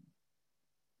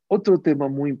 Otro tema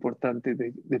muy importante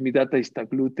de mi data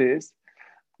Istaglut es,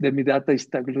 de mi data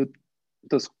Istaglut,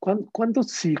 entonces, ¿cuándo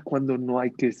sí, cuándo no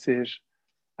hay que ser,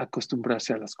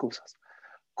 acostumbrarse a las cosas?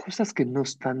 Cosas que no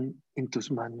están en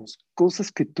tus manos,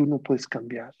 cosas que tú no puedes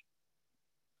cambiar.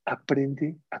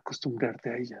 Aprende a acostumbrarte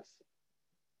a ellas.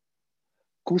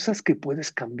 Cosas que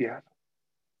puedes cambiar,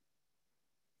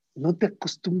 no te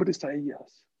acostumbres a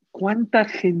ellas. ¿Cuánta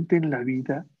gente en la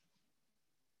vida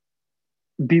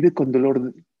vive con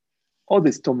dolor o de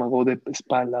estómago, o de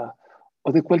espalda,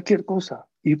 o de cualquier cosa?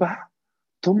 Y va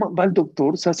al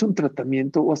doctor, se hace un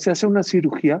tratamiento o se hace una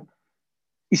cirugía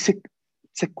y se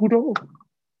curó.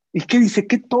 ¿Y qué dice?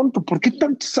 Qué tonto, ¿por qué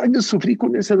tantos años sufrí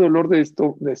con ese dolor de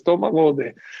estómago,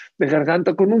 de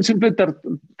garganta? Con un simple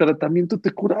tratamiento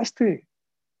te curaste.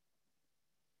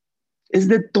 Es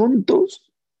de tontos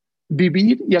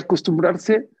vivir y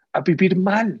acostumbrarse a vivir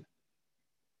mal.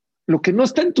 Lo que no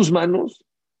está en tus manos,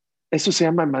 eso se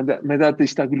llama Medat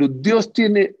Istaglut. Dios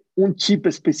tiene un chip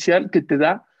especial que te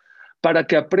da para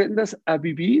que aprendas a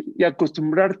vivir y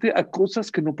acostumbrarte a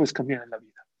cosas que no puedes cambiar en la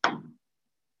vida.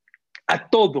 A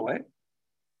todo, ¿eh?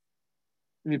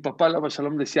 Mi papá, Alaba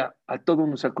Shalom, decía, a todo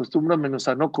uno se acostumbra menos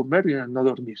a no comer y a no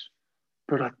dormir.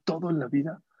 Pero a todo en la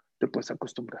vida te puedes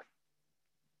acostumbrar.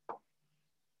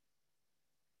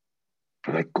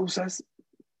 Pero hay cosas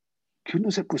que uno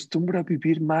se acostumbra a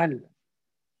vivir mal.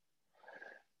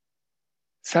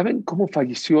 ¿Saben cómo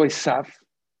falleció Esav?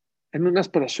 En unas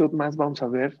parashot más vamos a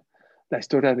ver la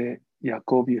historia de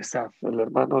Jacob y Esav, el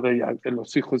hermano de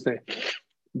los hijos de,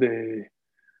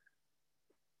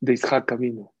 de Isaac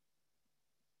Avinu.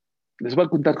 Les voy a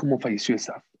contar cómo falleció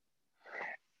Esav.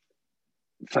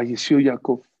 Falleció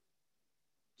Jacob.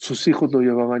 Sus hijos lo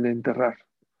llevaban a enterrar.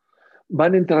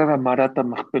 Van a entrar a Marata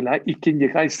Machpelah y quien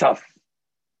llega es Esav.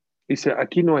 Dice,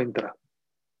 aquí no entra.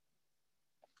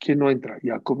 ¿Quién no entra?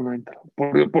 Jacob no entra.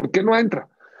 ¿Por qué no entra?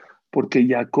 Porque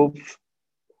Jacob,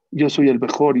 yo soy el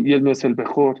mejor y él no es el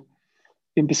mejor.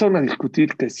 Y empezaron a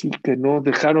discutir que sí, que no.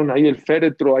 Dejaron ahí el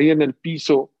féretro, ahí en el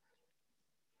piso.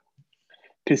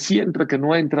 Que sí entra, que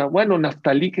no entra. Bueno,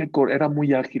 Naftalí, que era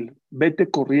muy ágil. Vete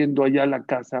corriendo allá a la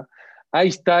casa. Ahí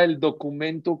está el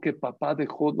documento que papá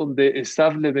dejó donde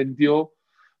Esav le vendió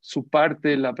su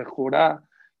parte, la mejorá,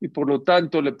 y por lo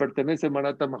tanto le pertenece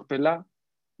Marata Machpelah.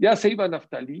 Ya se iba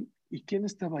Naftalí. ¿Y quién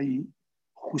estaba ahí?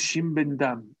 Hushim Ben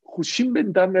Dam. Hushim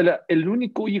Ben Dam era el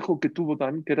único hijo que tuvo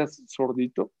Dan, que era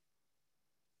sordito.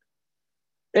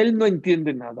 Él no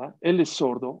entiende nada, él es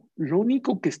sordo. Lo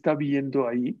único que está viendo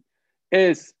ahí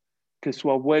es que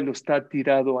su abuelo está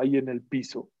tirado ahí en el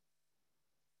piso.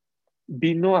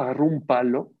 Vino, agarró un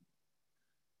palo,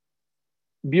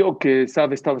 vio que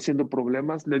Sab estaba haciendo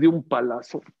problemas, le dio un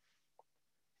palazo,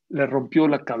 le rompió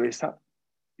la cabeza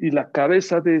y la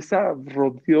cabeza de Sab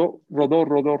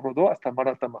rodó hasta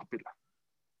Marata Machpelah.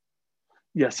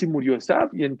 Y así murió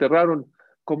Sab y enterraron,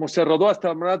 como se rodó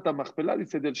hasta Marata Machpelah,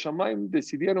 dice del Shamaim,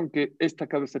 decidieron que esta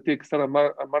cabeza tiene que estar a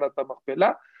Marata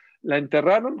Machpelah, la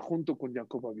enterraron junto con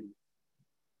Jacob Avinu.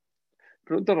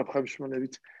 Pregunta a Rav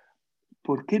Shmonevich,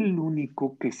 ¿por qué el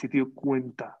único que se dio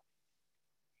cuenta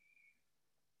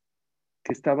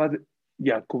que estaba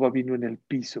Jacob Avinu en el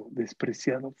piso,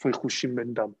 despreciado, fue Hushim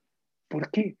Ben Dam? ¿Por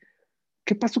qué?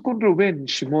 ¿Qué pasó con Rubén,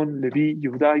 Shimon, Leví,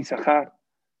 Yudá, Isahar,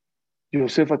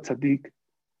 Yosef Atzadik?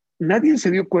 Nadie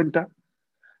se dio cuenta,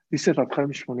 dice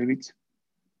Rav Shmonevich.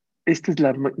 Esta es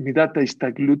la midata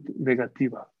istaglut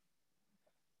negativa.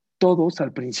 Todos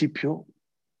al principio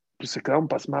pues, se quedaron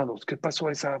pasmados. ¿Qué pasó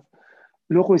a Esav?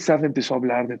 Luego Esav empezó a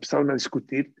hablar, empezaron a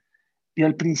discutir. Y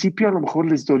al principio a lo mejor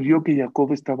les dolió que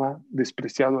Jacob estaba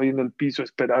despreciado ahí en el piso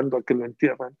esperando a que lo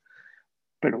entierran.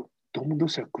 pero todo el mundo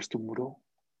se acostumbró,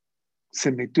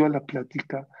 se metió a la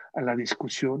plática, a la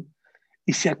discusión,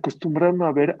 y se acostumbraron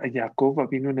a ver a Jacob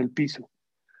vino en el piso.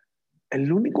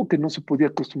 El único que no se podía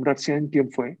acostumbrar, ¿saben quién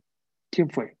fue? ¿Quién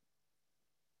fue?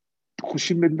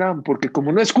 Hushim Ben Dan, porque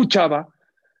como no escuchaba,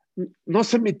 no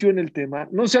se metió en el tema,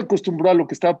 no se acostumbró a lo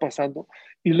que estaba pasando,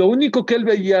 y lo único que él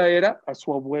veía era a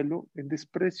su abuelo en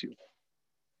desprecio.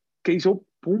 ¿Qué hizo?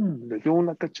 ¡Pum! Le dio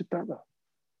una cachetada.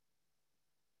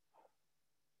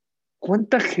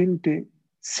 ¿Cuánta gente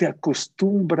se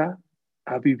acostumbra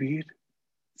a vivir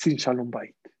sin Shalom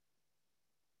Bait?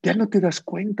 Ya no te das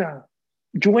cuenta.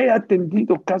 Yo he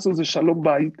atendido casos de Shalom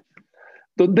Bait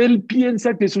donde él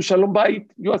piensa que su Shalom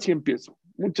Bait, yo así empiezo.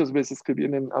 Muchas veces que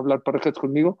vienen a hablar parejas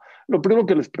conmigo, lo primero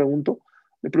que les pregunto,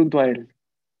 le pregunto a él,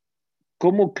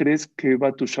 ¿cómo crees que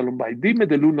va tu Shalom Bait? Dime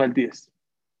del 1 al 10.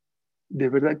 De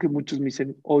verdad que muchos me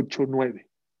dicen 8, 9.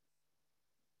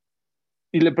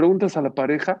 Y le preguntas a la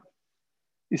pareja,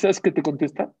 ¿y sabes qué te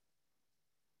contesta?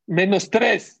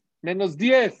 -3,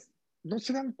 -10. No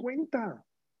se dan cuenta.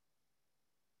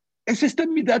 Es esta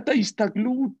mi data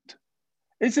istaglut.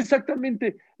 Es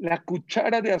exactamente la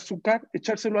cuchara de azúcar,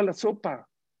 echárselo a la sopa.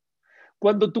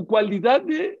 Cuando tu cualidad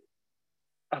de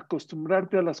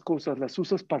acostumbrarte a las cosas las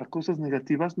usas para cosas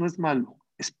negativas, no es malo,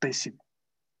 es pésimo.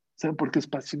 ¿Saben por qué es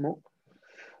pésimo?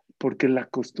 Porque la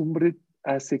costumbre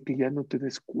hace que ya no te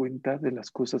des cuenta de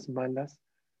las cosas malas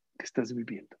que estás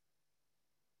viviendo.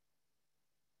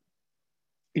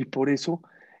 Y por eso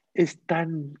es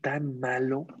tan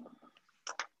malo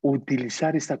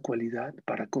utilizar esa cualidad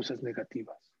para cosas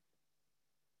negativas.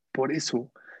 Por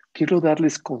eso quiero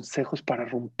darles consejos para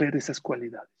romper esas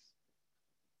cualidades,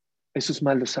 esos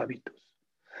malos hábitos.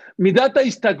 Mi data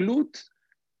istaglut,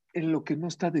 en lo que no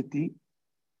está de ti,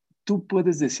 ¿tú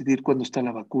puedes decidir cuándo está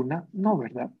la vacuna? No,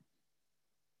 ¿verdad?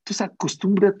 Entonces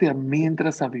acostúmbrate a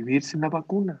mientras a vivir sin la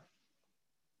vacuna.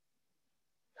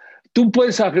 ¿Tú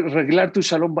puedes arreglar tu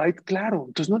Shalom Bait? Claro.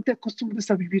 Entonces no te acostumbres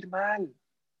a vivir mal.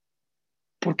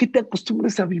 ¿Por qué te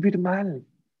acostumbres a vivir mal?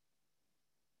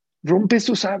 Rompe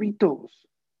esos hábitos.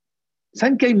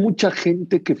 ¿Saben que hay mucha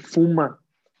gente que fuma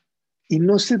y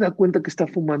no se da cuenta que está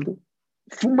fumando?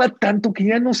 Fuma tanto que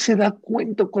ya no se da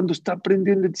cuenta cuando está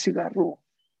prendiendo el cigarro.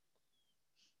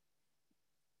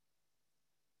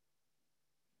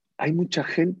 Hay mucha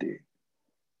gente.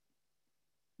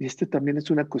 Y este también es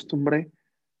una costumbre,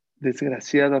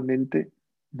 desgraciadamente,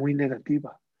 muy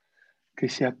negativa, que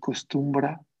se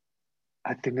acostumbra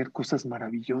a tener cosas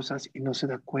maravillosas y no se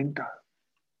da cuenta.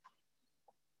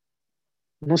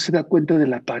 No se da cuenta de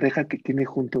la pareja que tiene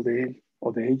junto de él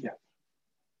o de ella.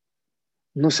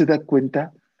 No se da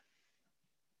cuenta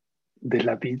de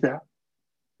la vida,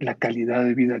 la calidad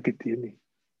de vida que tiene.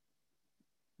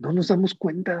 No nos damos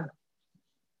cuenta.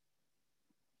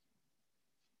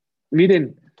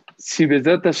 Miren, si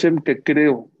Besdat Hashem que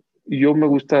creo, y yo me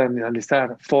gusta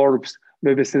analizar Forbes,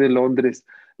 BBC de Londres,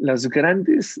 las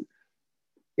grandes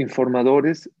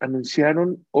informadores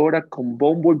anunciaron ahora con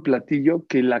bombo y platillo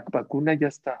que la vacuna ya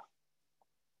está.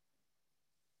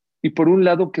 Y por un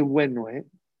lado, qué bueno,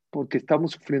 porque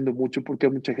estamos sufriendo mucho, porque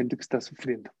hay mucha gente que está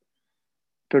sufriendo.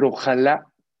 Pero ojalá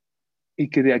y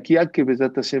que de aquí a que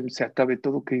Besdat Hashem se acabe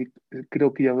todo, que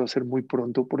creo que ya va a ser muy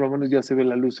pronto, por lo menos ya se ve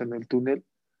la luz en el túnel,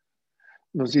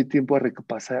 nos dé tiempo a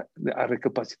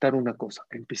recapacitar una cosa,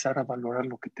 a empezar a valorar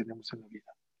lo que tenemos en la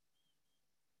vida.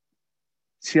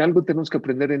 Si algo tenemos que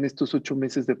aprender en estos 8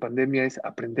 meses de pandemia es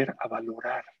aprender a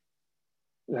valorar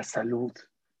la salud,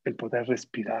 el poder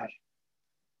respirar,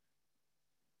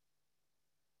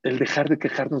 el dejar de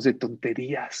quejarnos de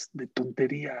tonterías, de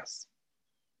tonterías.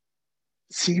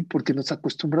 Sí, porque nos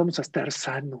acostumbramos a estar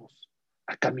sanos,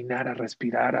 a caminar, a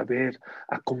respirar, a ver,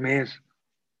 a comer,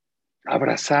 a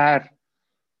abrazar,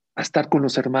 a estar con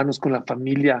los hermanos, con la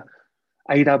familia,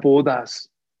 a ir a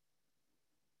bodas.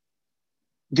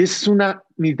 Y esa es una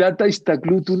midata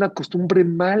istaglut, una costumbre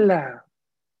mala.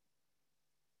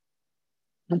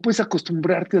 No puedes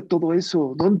acostumbrarte a todo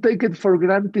eso. Don't take it for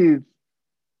granted.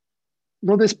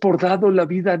 No des por dado la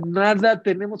vida. Nada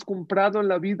tenemos comprado en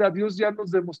la vida. Dios ya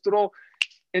nos demostró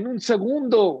en un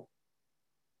segundo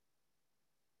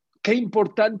qué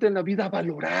importante en la vida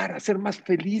valorar, hacer más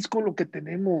feliz con lo que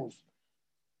tenemos.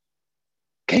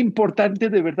 Qué importante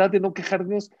de verdad de no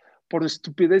quejarnos por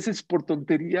estupideces, por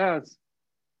tonterías.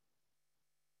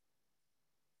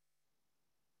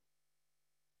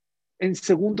 En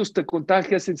segundos te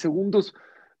contagias, en segundos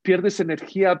pierdes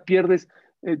energía, pierdes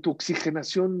tu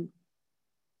oxigenación.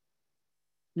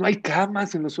 No hay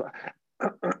camas en los...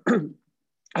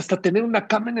 Hasta tener una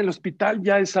cama en el hospital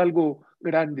ya es algo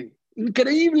grande.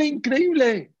 Increíble,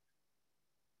 increíble.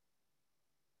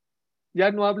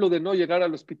 Ya no hablo de no llegar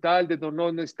al hospital, de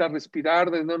no necesitar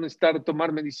respirar, de no necesitar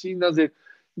tomar medicinas,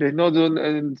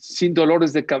 sin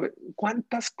dolores de cabeza.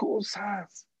 ¿Cuántas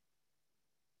cosas?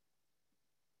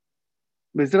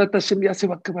 Besrat Hashem ya se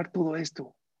va a acabar todo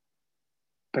esto,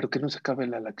 pero que no se acabe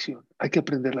la lección. Hay que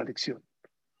aprender la lección.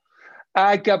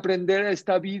 Hay que aprender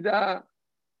esta vida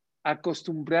a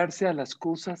acostumbrarse a las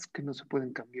cosas que no se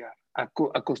pueden cambiar,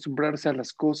 acostumbrarse a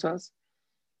las cosas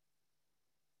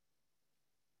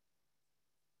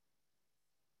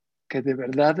que de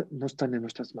verdad no están en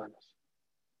nuestras manos.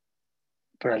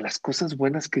 Pero las cosas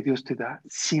buenas que Dios te da,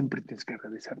 siempre tienes que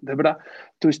agradecer. De verdad,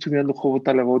 estoy estudiando Jobot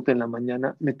Alabot en la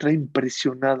mañana, me trae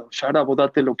impresionado. Shara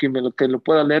Bodate lo que lo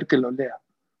pueda leer, que lo lea.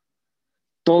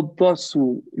 Todo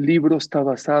su libro está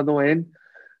basado en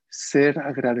ser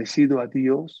agradecido a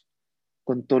Dios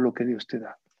con todo lo que Dios te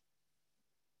da.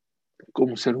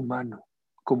 Como ser humano,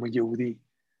 como Yehudí,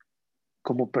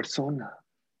 como persona.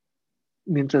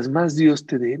 Mientras más Dios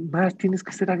te dé, más tienes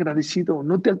que ser agradecido.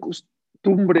 No te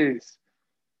acostumbres.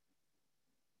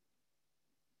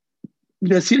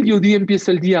 Y así el Yehudí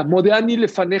empieza el día. Modeani le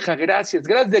faneja, gracias.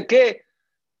 ¿Gracias de qué?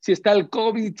 Si está el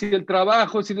COVID, si el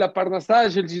trabajo, si la parnasá,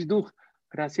 el shidduch.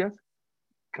 Gracias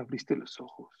que abriste los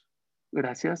ojos.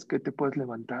 Gracias que te puedes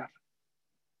levantar.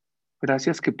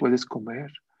 Gracias que puedes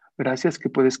comer. Gracias que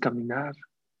puedes caminar.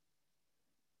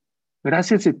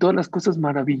 Gracias de todas las cosas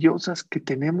maravillosas que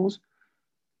tenemos,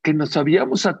 que nos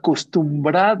habíamos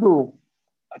acostumbrado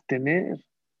a tener.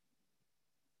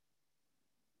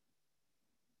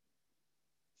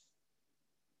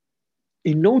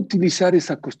 Y no utilizar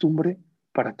esa costumbre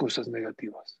para cosas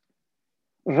negativas.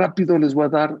 Rápido les voy a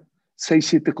dar 6,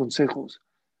 7 consejos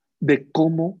de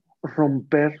cómo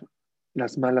romper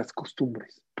las malas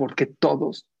costumbres, porque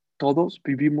todos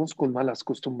vivimos con malas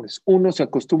costumbres. Uno se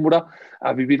acostumbra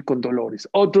a vivir con dolores,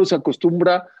 otro se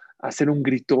acostumbra a ser un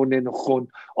gritón, enojón,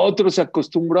 otro se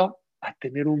acostumbra a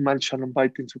tener un mal shalom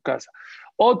bait en su casa,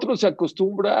 otro se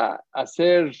acostumbra a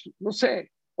ser, no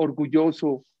sé,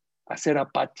 orgulloso, a ser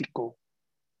apático.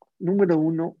 Número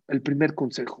uno, el primer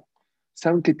consejo.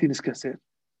 ¿Saben qué tienes que hacer?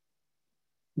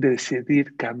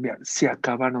 Decidir cambiar. Se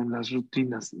acabaron las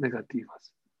rutinas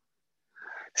negativas.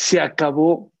 Se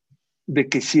acabó de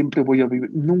que siempre voy a vivir.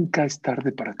 Nunca es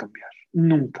tarde para cambiar.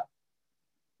 Nunca.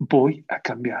 Voy a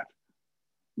cambiar.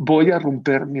 Voy a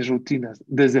romper mis rutinas.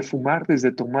 Desde fumar,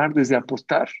 desde tomar, desde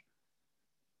apostar,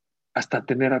 hasta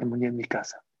tener armonía en mi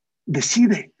casa.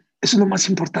 Decide. Eso es lo más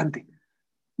importante.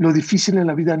 Lo difícil en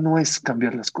la vida no es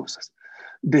cambiar las cosas.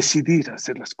 Decidir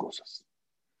hacer las cosas.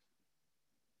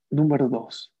 Número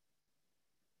dos.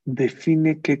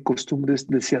 Define qué costumbres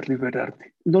deseas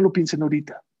liberarte. No lo piensen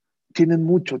ahorita. Tienen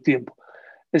mucho tiempo.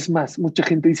 Es más, mucha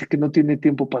gente dice que no tiene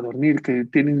tiempo para dormir, que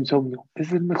tiene insomnio.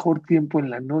 Es el mejor tiempo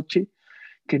en la noche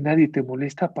que nadie te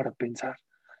molesta para pensar.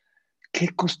 ¿Qué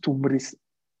costumbres,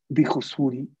 dijo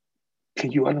Suri, que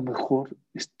yo a lo mejor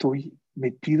estoy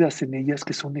metidas en ellas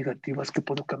que son negativas que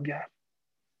puedo cambiar?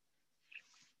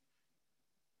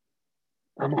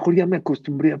 A lo mejor ya me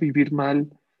acostumbré a vivir mal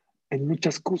en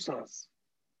muchas cosas.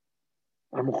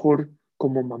 A lo mejor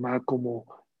como mamá, como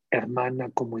hermana,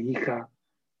 como hija,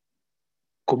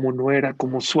 como nuera,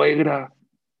 como suegra.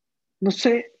 No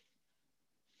sé,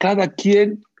 cada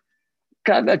quien,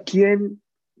 cada quien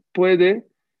puede,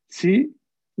 ¿sí?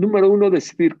 Número uno,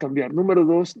 decidir cambiar. Número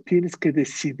dos, tienes que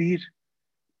decidir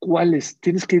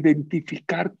tienes que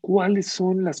identificar cuáles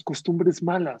son las costumbres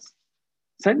malas.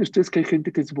 ¿Saben ustedes que hay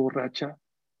gente que es borracha,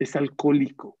 es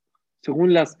alcohólico?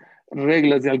 Según las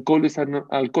reglas de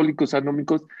alcohólicos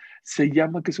anómicos, se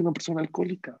llama que es una persona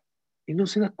alcohólica y no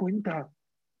se da cuenta.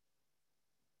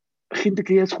 Hay gente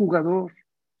que ya es jugador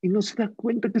y no se da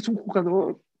cuenta que es un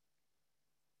jugador.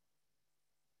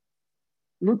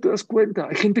 No te das cuenta.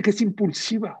 Hay gente que es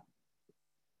impulsiva.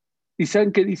 ¿Y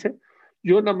saben qué dice?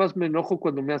 Yo nada más me enojo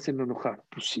cuando me hacen enojar.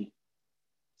 Pues sí.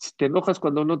 Si te enojas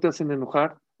cuando no te hacen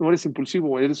enojar, no eres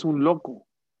impulsivo, eres un loco.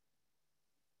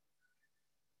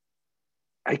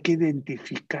 Hay que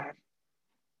identificar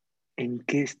en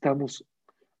qué estamos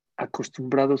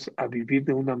acostumbrados a vivir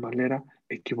de una manera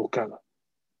equivocada.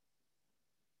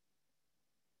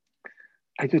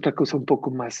 Hay otra cosa un poco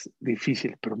más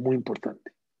difícil, pero muy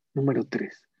importante. Número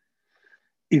 3.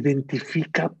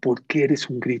 Identifica por qué eres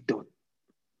un gritón.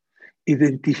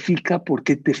 Identifica por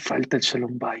qué te falta el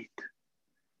Shalom Bait.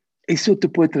 Eso te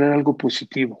puede traer algo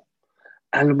positivo.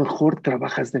 A lo mejor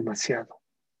trabajas demasiado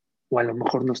o a lo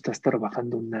mejor no estás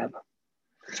trabajando nada.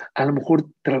 A lo mejor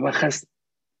trabajas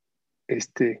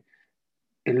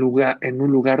en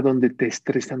un lugar donde te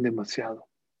estresan demasiado.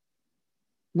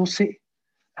 No sé,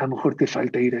 a lo mejor te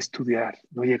falta ir a estudiar,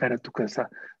 no llegar a tu casa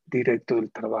directo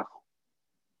del trabajo.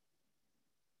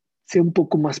 sea un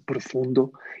poco más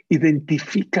profundo,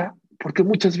 identifica, porque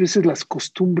muchas veces las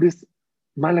costumbres,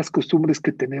 malas costumbres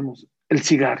que tenemos, el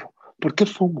cigarro, ¿por qué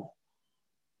fumo?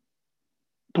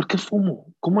 ¿Por qué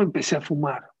fumo? ¿Cómo empecé a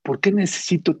fumar? ¿Por qué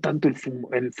necesito tanto el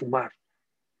fumar?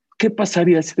 ¿Qué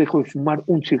pasaría si dejo de fumar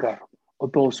un cigarro o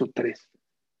dos o tres?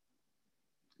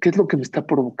 ¿Qué es lo que me está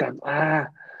provocando? Ah,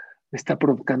 me está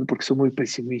provocando porque soy muy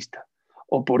pesimista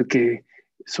o porque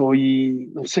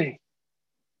soy, no sé,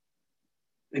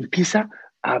 empieza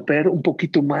a ver un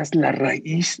poquito más la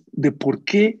raíz de por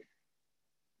qué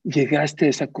llegaste a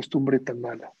esa costumbre tan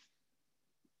mala.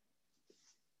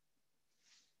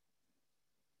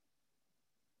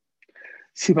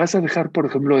 Si vas a dejar, por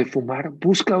ejemplo, de fumar,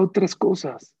 busca otras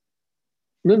cosas.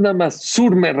 No es nada más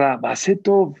surmerra,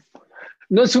 baceto.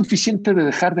 No es suficiente de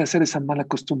dejar de hacer esa mala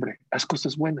costumbre. Haz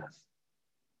cosas buenas.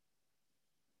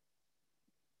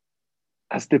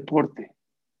 Haz deporte.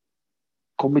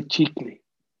 Come chicle.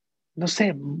 No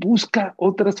sé, busca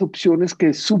otras opciones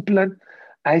que suplan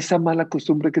a esa mala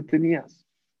costumbre que tenías.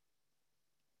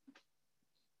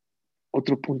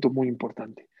 Otro punto muy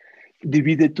importante.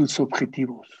 Divide tus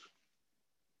objetivos.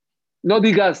 No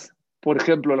digas, por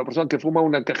ejemplo, a la persona que fuma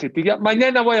una cajetilla,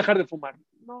 mañana voy a dejar de fumar.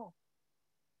 No,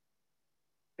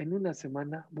 en una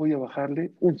semana voy a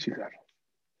bajarle un cigarro.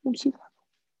 Un cigarro.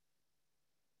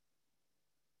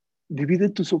 Divide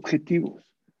tus objetivos.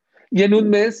 Y en un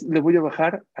mes le voy a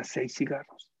bajar a 6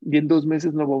 cigarros. Y en 2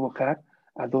 meses le voy a bajar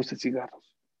a 12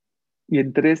 cigarros. Y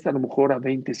en 3 a lo mejor a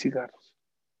 20 cigarros.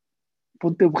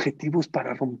 Ponte objetivos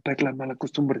para romper las malas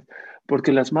costumbres.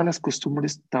 Porque las malas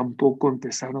costumbres tampoco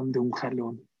empezaron de un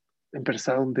jalón.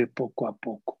 Empezaron de poco a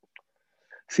poco.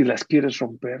 Si las quieres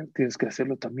romper, tienes que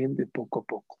hacerlo también de poco a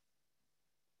poco.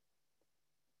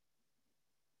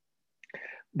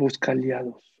 Busca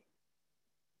aliados.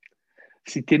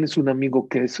 Si tienes un amigo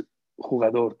que es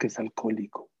jugador, que es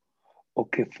alcohólico o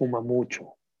que fuma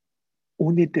mucho,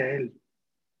 únete a él.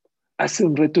 Hace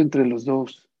un reto entre los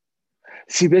dos.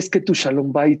 Si ves que tu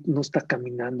Shalom Bait no está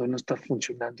caminando, no está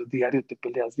funcionando, diario te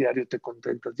peleas, diario te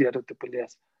contentas, diario te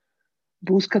peleas,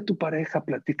 busca a tu pareja,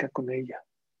 platica con ella.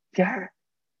 Ya,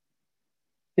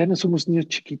 ya no somos niños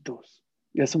chiquitos,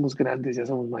 ya somos grandes, ya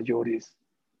somos mayores.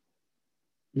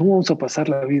 No vamos a pasar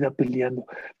la vida peleando.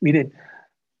 Miren,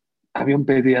 había un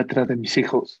pediatra de mis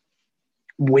hijos,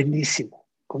 buenísimo.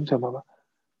 ¿Cómo se llamaba?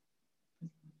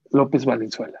 López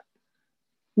Valenzuela.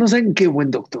 No saben qué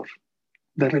buen doctor.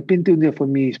 De repente un día fue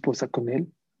mi esposa con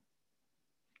él,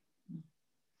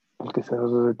 el que se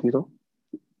retiró.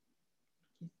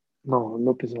 No,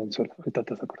 López Valenzuela, ahorita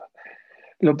te vas a acordar.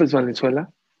 López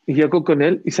Valenzuela, y llegó con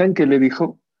él, y ¿saben qué le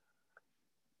dijo?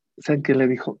 ¿Saben qué le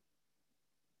dijo?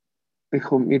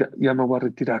 Dijo, mira, ya me voy a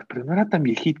retirar, pero no era tan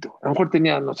viejito, a lo mejor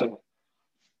tenía, no sé,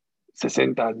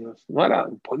 60 años, no era,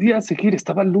 podía seguir,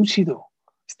 estaba lúcido,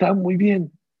 estaba muy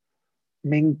bien,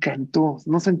 me encantó,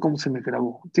 no sé cómo se me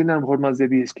grabó, tiene a lo mejor más de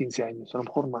 10 15 años, a lo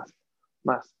mejor más,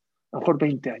 a lo mejor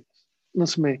 20 años, no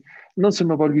se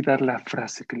me va a olvidar la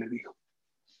frase que le dijo.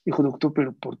 Dijo, doctor,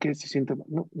 pero ¿por qué se siente mal?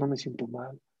 No, no me siento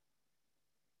mal,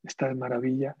 está de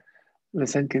maravilla.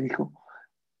 ¿Saben qué dijo?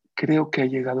 Creo que ha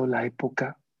llegado la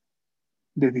época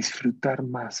de disfrutar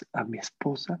más a mi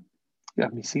esposa, a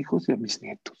mis hijos y a mis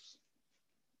nietos.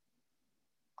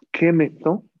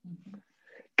 ¿No?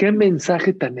 ¿Qué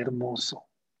mensaje tan hermoso?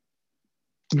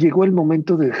 Llegó el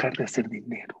momento de dejar de hacer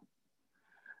dinero.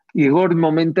 Llegó el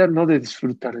momento no de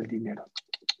disfrutar el dinero,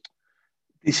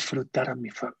 disfrutar a mi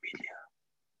familia,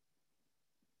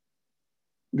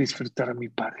 disfrutar a mi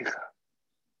pareja.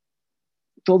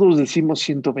 Todos decimos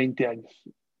 120 años.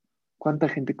 ¿Cuánta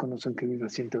gente conocen que vive a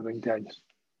 120 años?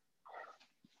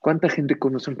 ¿Cuánta gente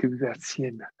conocen que vive a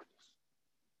 100 años?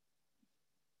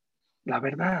 La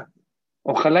verdad.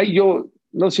 Ojalá y yo,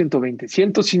 no 120,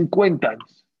 150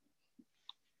 años.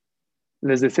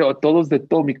 Les deseo a todos de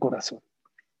todo mi corazón.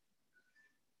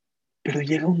 Pero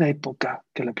llega una época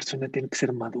que la persona tiene que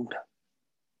ser madura.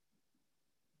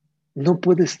 No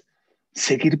puedes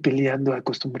seguir peleando,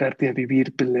 acostumbrarte a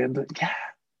vivir peleando. Ya,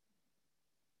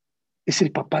 es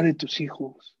el papá de tus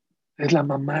hijos, es la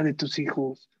mamá de tus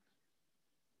hijos,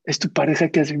 es tu pareja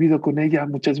que has vivido con ella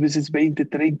muchas veces 20,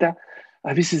 30,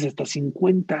 a veces hasta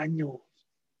 50 años.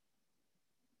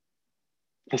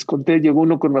 Les conté, llegó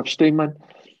uno con Rav Steinman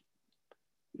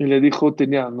y le dijo,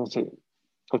 tenía, no sé,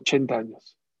 80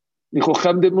 años. Dijo,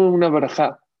 Ham, deme una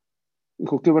barajá.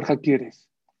 Dijo, ¿qué barajá quieres?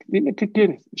 Dime, ¿qué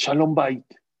quieres? Shalom Bait.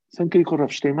 ¿Saben qué dijo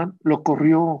Rav Steinman? Lo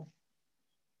corrió,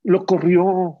 lo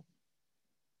corrió.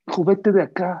 Dijo, vete de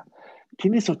acá.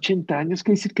 Tienes 80 años,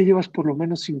 quiere decir que llevas por lo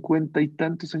menos 50 y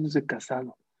tantos años de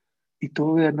casado y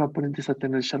todavía no aprendes a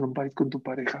tener Shalom Bait con tu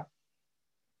pareja.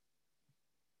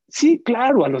 Sí,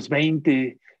 claro, a los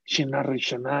 20, Shana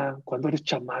Rishana, cuando eres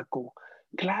chamaco,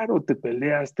 claro, te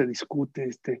peleas, te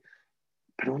discutes,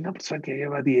 pero una persona que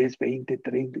lleva 10, 20,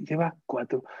 30, lleva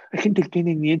 4, hay gente que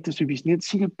tiene nietos y bisnietos,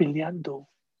 sigue peleando.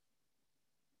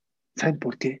 ¿Saben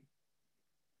por qué?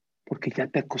 Porque ya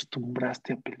te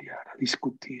acostumbraste a pelear, a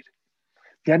discutir.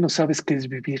 Ya no sabes qué es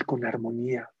vivir con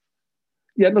armonía.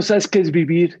 Ya no sabes qué es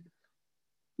vivir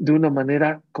de una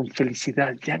manera con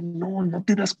felicidad. Ya no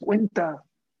te das cuenta.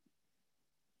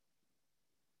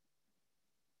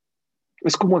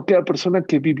 Es como aquella persona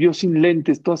que vivió sin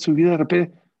lentes toda su vida, de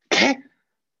repente, ¿qué?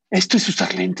 ¿Esto es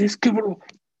usar lentes? ¿Qué bro?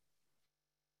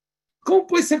 ¿Cómo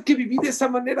puede ser que viví de esa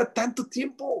manera tanto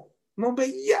tiempo? No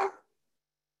veía.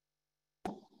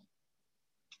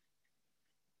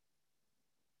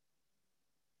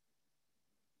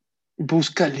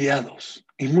 Busca aliados.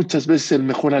 Y muchas veces el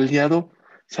mejor aliado,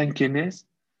 ¿saben quién es?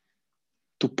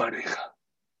 Tu pareja,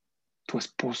 tu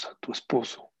esposa, tu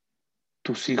esposo,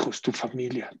 tus hijos, tu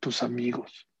familia, tus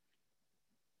amigos.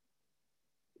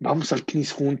 Vamos al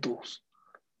CNIS juntos.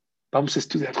 Vamos a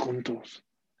estudiar juntos.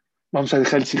 Vamos a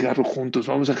dejar el cigarro juntos.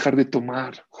 Vamos a dejar de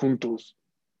tomar juntos.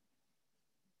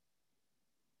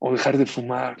 O dejar de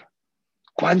fumar.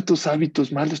 ¿Cuántos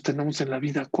hábitos malos tenemos en la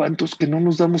vida? ¿Cuántos que no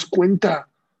nos damos cuenta?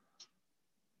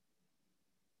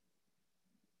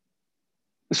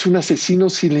 Es un asesino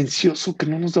silencioso que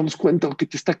no nos damos cuenta o que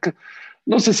te está,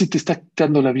 no sé si te está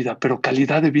quitando la vida, pero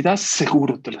calidad de vida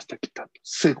seguro te la está quitando,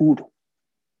 seguro.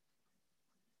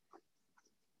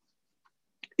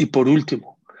 Y por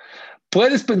último,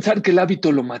 puedes pensar que el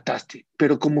hábito lo mataste,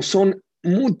 pero como son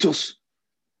mucho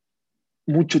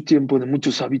tiempo de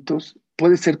muchos hábitos,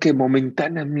 puede ser que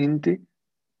momentáneamente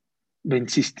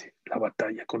venciste la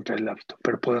batalla contra el hábito,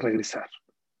 pero puedes regresar.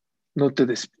 No te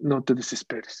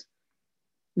desesperes,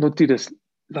 no tires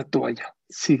la toalla,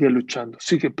 sigue luchando,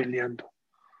 sigue peleando,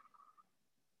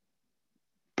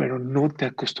 pero no te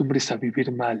acostumbres a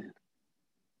vivir mal.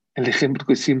 El ejemplo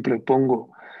que siempre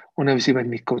pongo, una vez iba en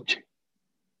mi coche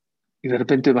y de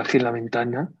repente bajé la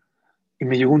ventana y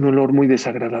me llegó un olor muy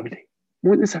desagradable,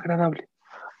 muy desagradable.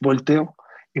 Volteo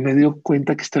y me dio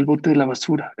cuenta que está el bote de la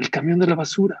basura, el camión de la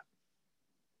basura.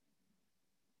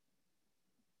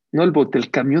 No el bote,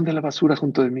 el camión de la basura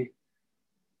junto de mí.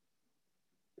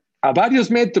 A varios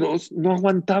metros no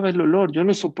aguantaba el olor, yo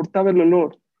no soportaba el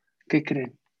olor. ¿Qué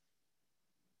creen?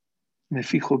 Me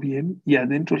fijo bien y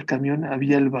adentro del camión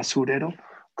había el basurero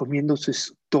comiéndose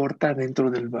su torta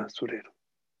dentro del basurero.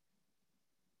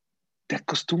 Te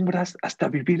acostumbras hasta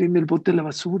vivir en el bote de la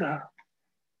basura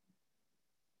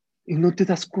y no te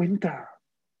das cuenta.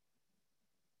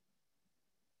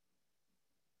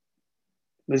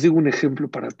 Les digo un ejemplo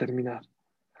para terminar.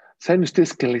 ¿Saben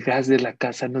ustedes que el gas de la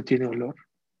casa no tiene olor?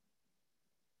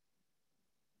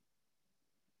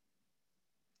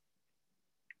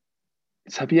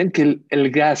 ¿Sabían que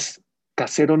el gas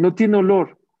casero no tiene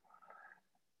olor?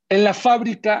 En la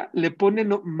fábrica le ponen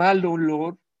mal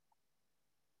olor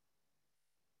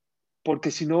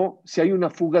porque si no, si hay una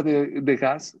fuga de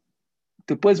gas,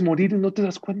 te puedes morir y no te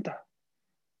das cuenta.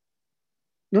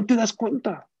 No te das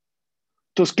cuenta.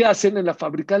 Entonces, ¿qué hacen en la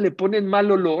fábrica? Le ponen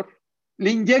mal olor,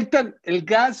 le inyectan el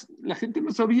gas, la gente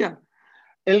no sabía.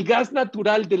 El gas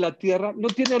natural de la tierra no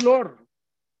tiene olor.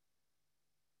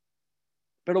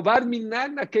 Pero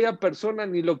Barminan, aquella persona,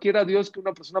 ni lo quiera Dios que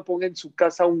una persona ponga en su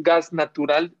casa un gas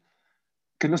natural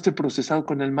que no esté procesado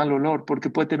con el mal olor,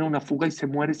 porque puede tener una fuga y se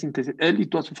muere sin que él y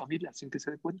toda su familia, sin que se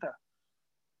dé cuenta.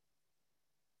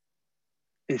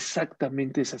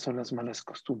 Exactamente esas son las malas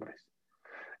costumbres.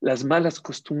 Las malas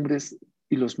costumbres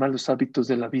y los malos hábitos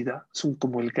de la vida son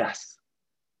como el gas.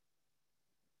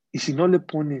 Y si no le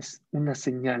pones una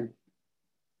señal,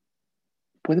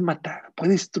 puede matar,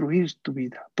 puede destruir tu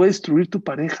vida, puede destruir tu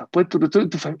pareja, puede destruir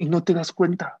tu familia y no te das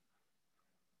cuenta.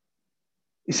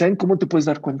 ¿Y saben cómo te puedes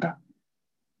dar cuenta?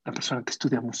 La persona que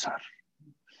estudia Musar.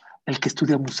 El que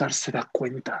estudia Musar se da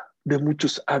cuenta de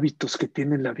muchos hábitos que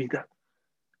tiene en la vida,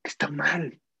 que está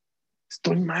mal,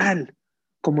 estoy mal,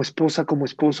 como esposa, como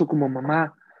esposo, como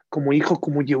mamá, como hijo,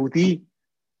 como Yehudí.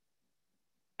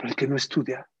 Pero el que no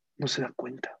estudia no se da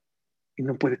cuenta y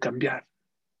no puede cambiar.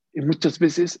 Y muchas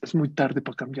veces es muy tarde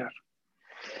para cambiar.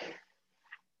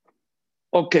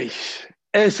 Ok,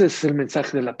 ese es el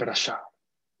mensaje de la Perashá.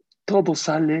 Todo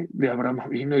sale de Abraham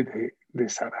Avinu y de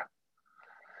Sara.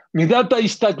 Mi data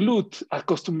istaglut,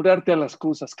 acostumbrarte a las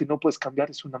cosas que no puedes cambiar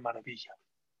es una maravilla.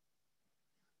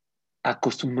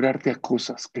 Acostumbrarte a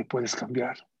cosas que puedes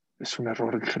cambiar es un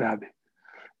error grave.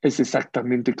 Es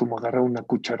exactamente como agarrar una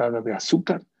cucharada de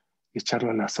azúcar y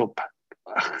echarlo a la sopa.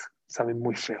 Sabe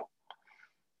muy feo.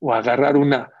 O agarrar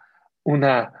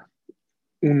una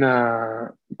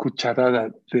una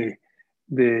cucharada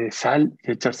de sal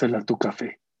y echársela a tu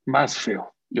café. Más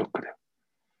feo, yo creo.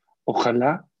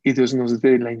 Ojalá y Dios nos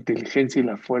dé la inteligencia y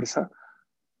la fuerza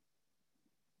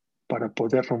para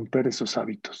poder romper esos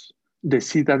hábitos.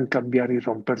 Decidan cambiar y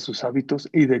romper sus hábitos,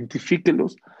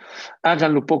 identifíquelos,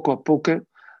 háganlo poco a poco,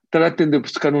 traten de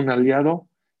buscar un aliado,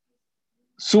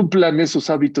 suplan esos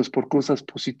hábitos por cosas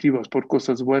positivas, por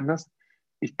cosas buenas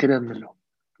y créanmelo,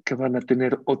 que van a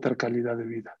tener otra calidad de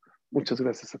vida. Muchas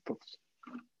gracias a todos.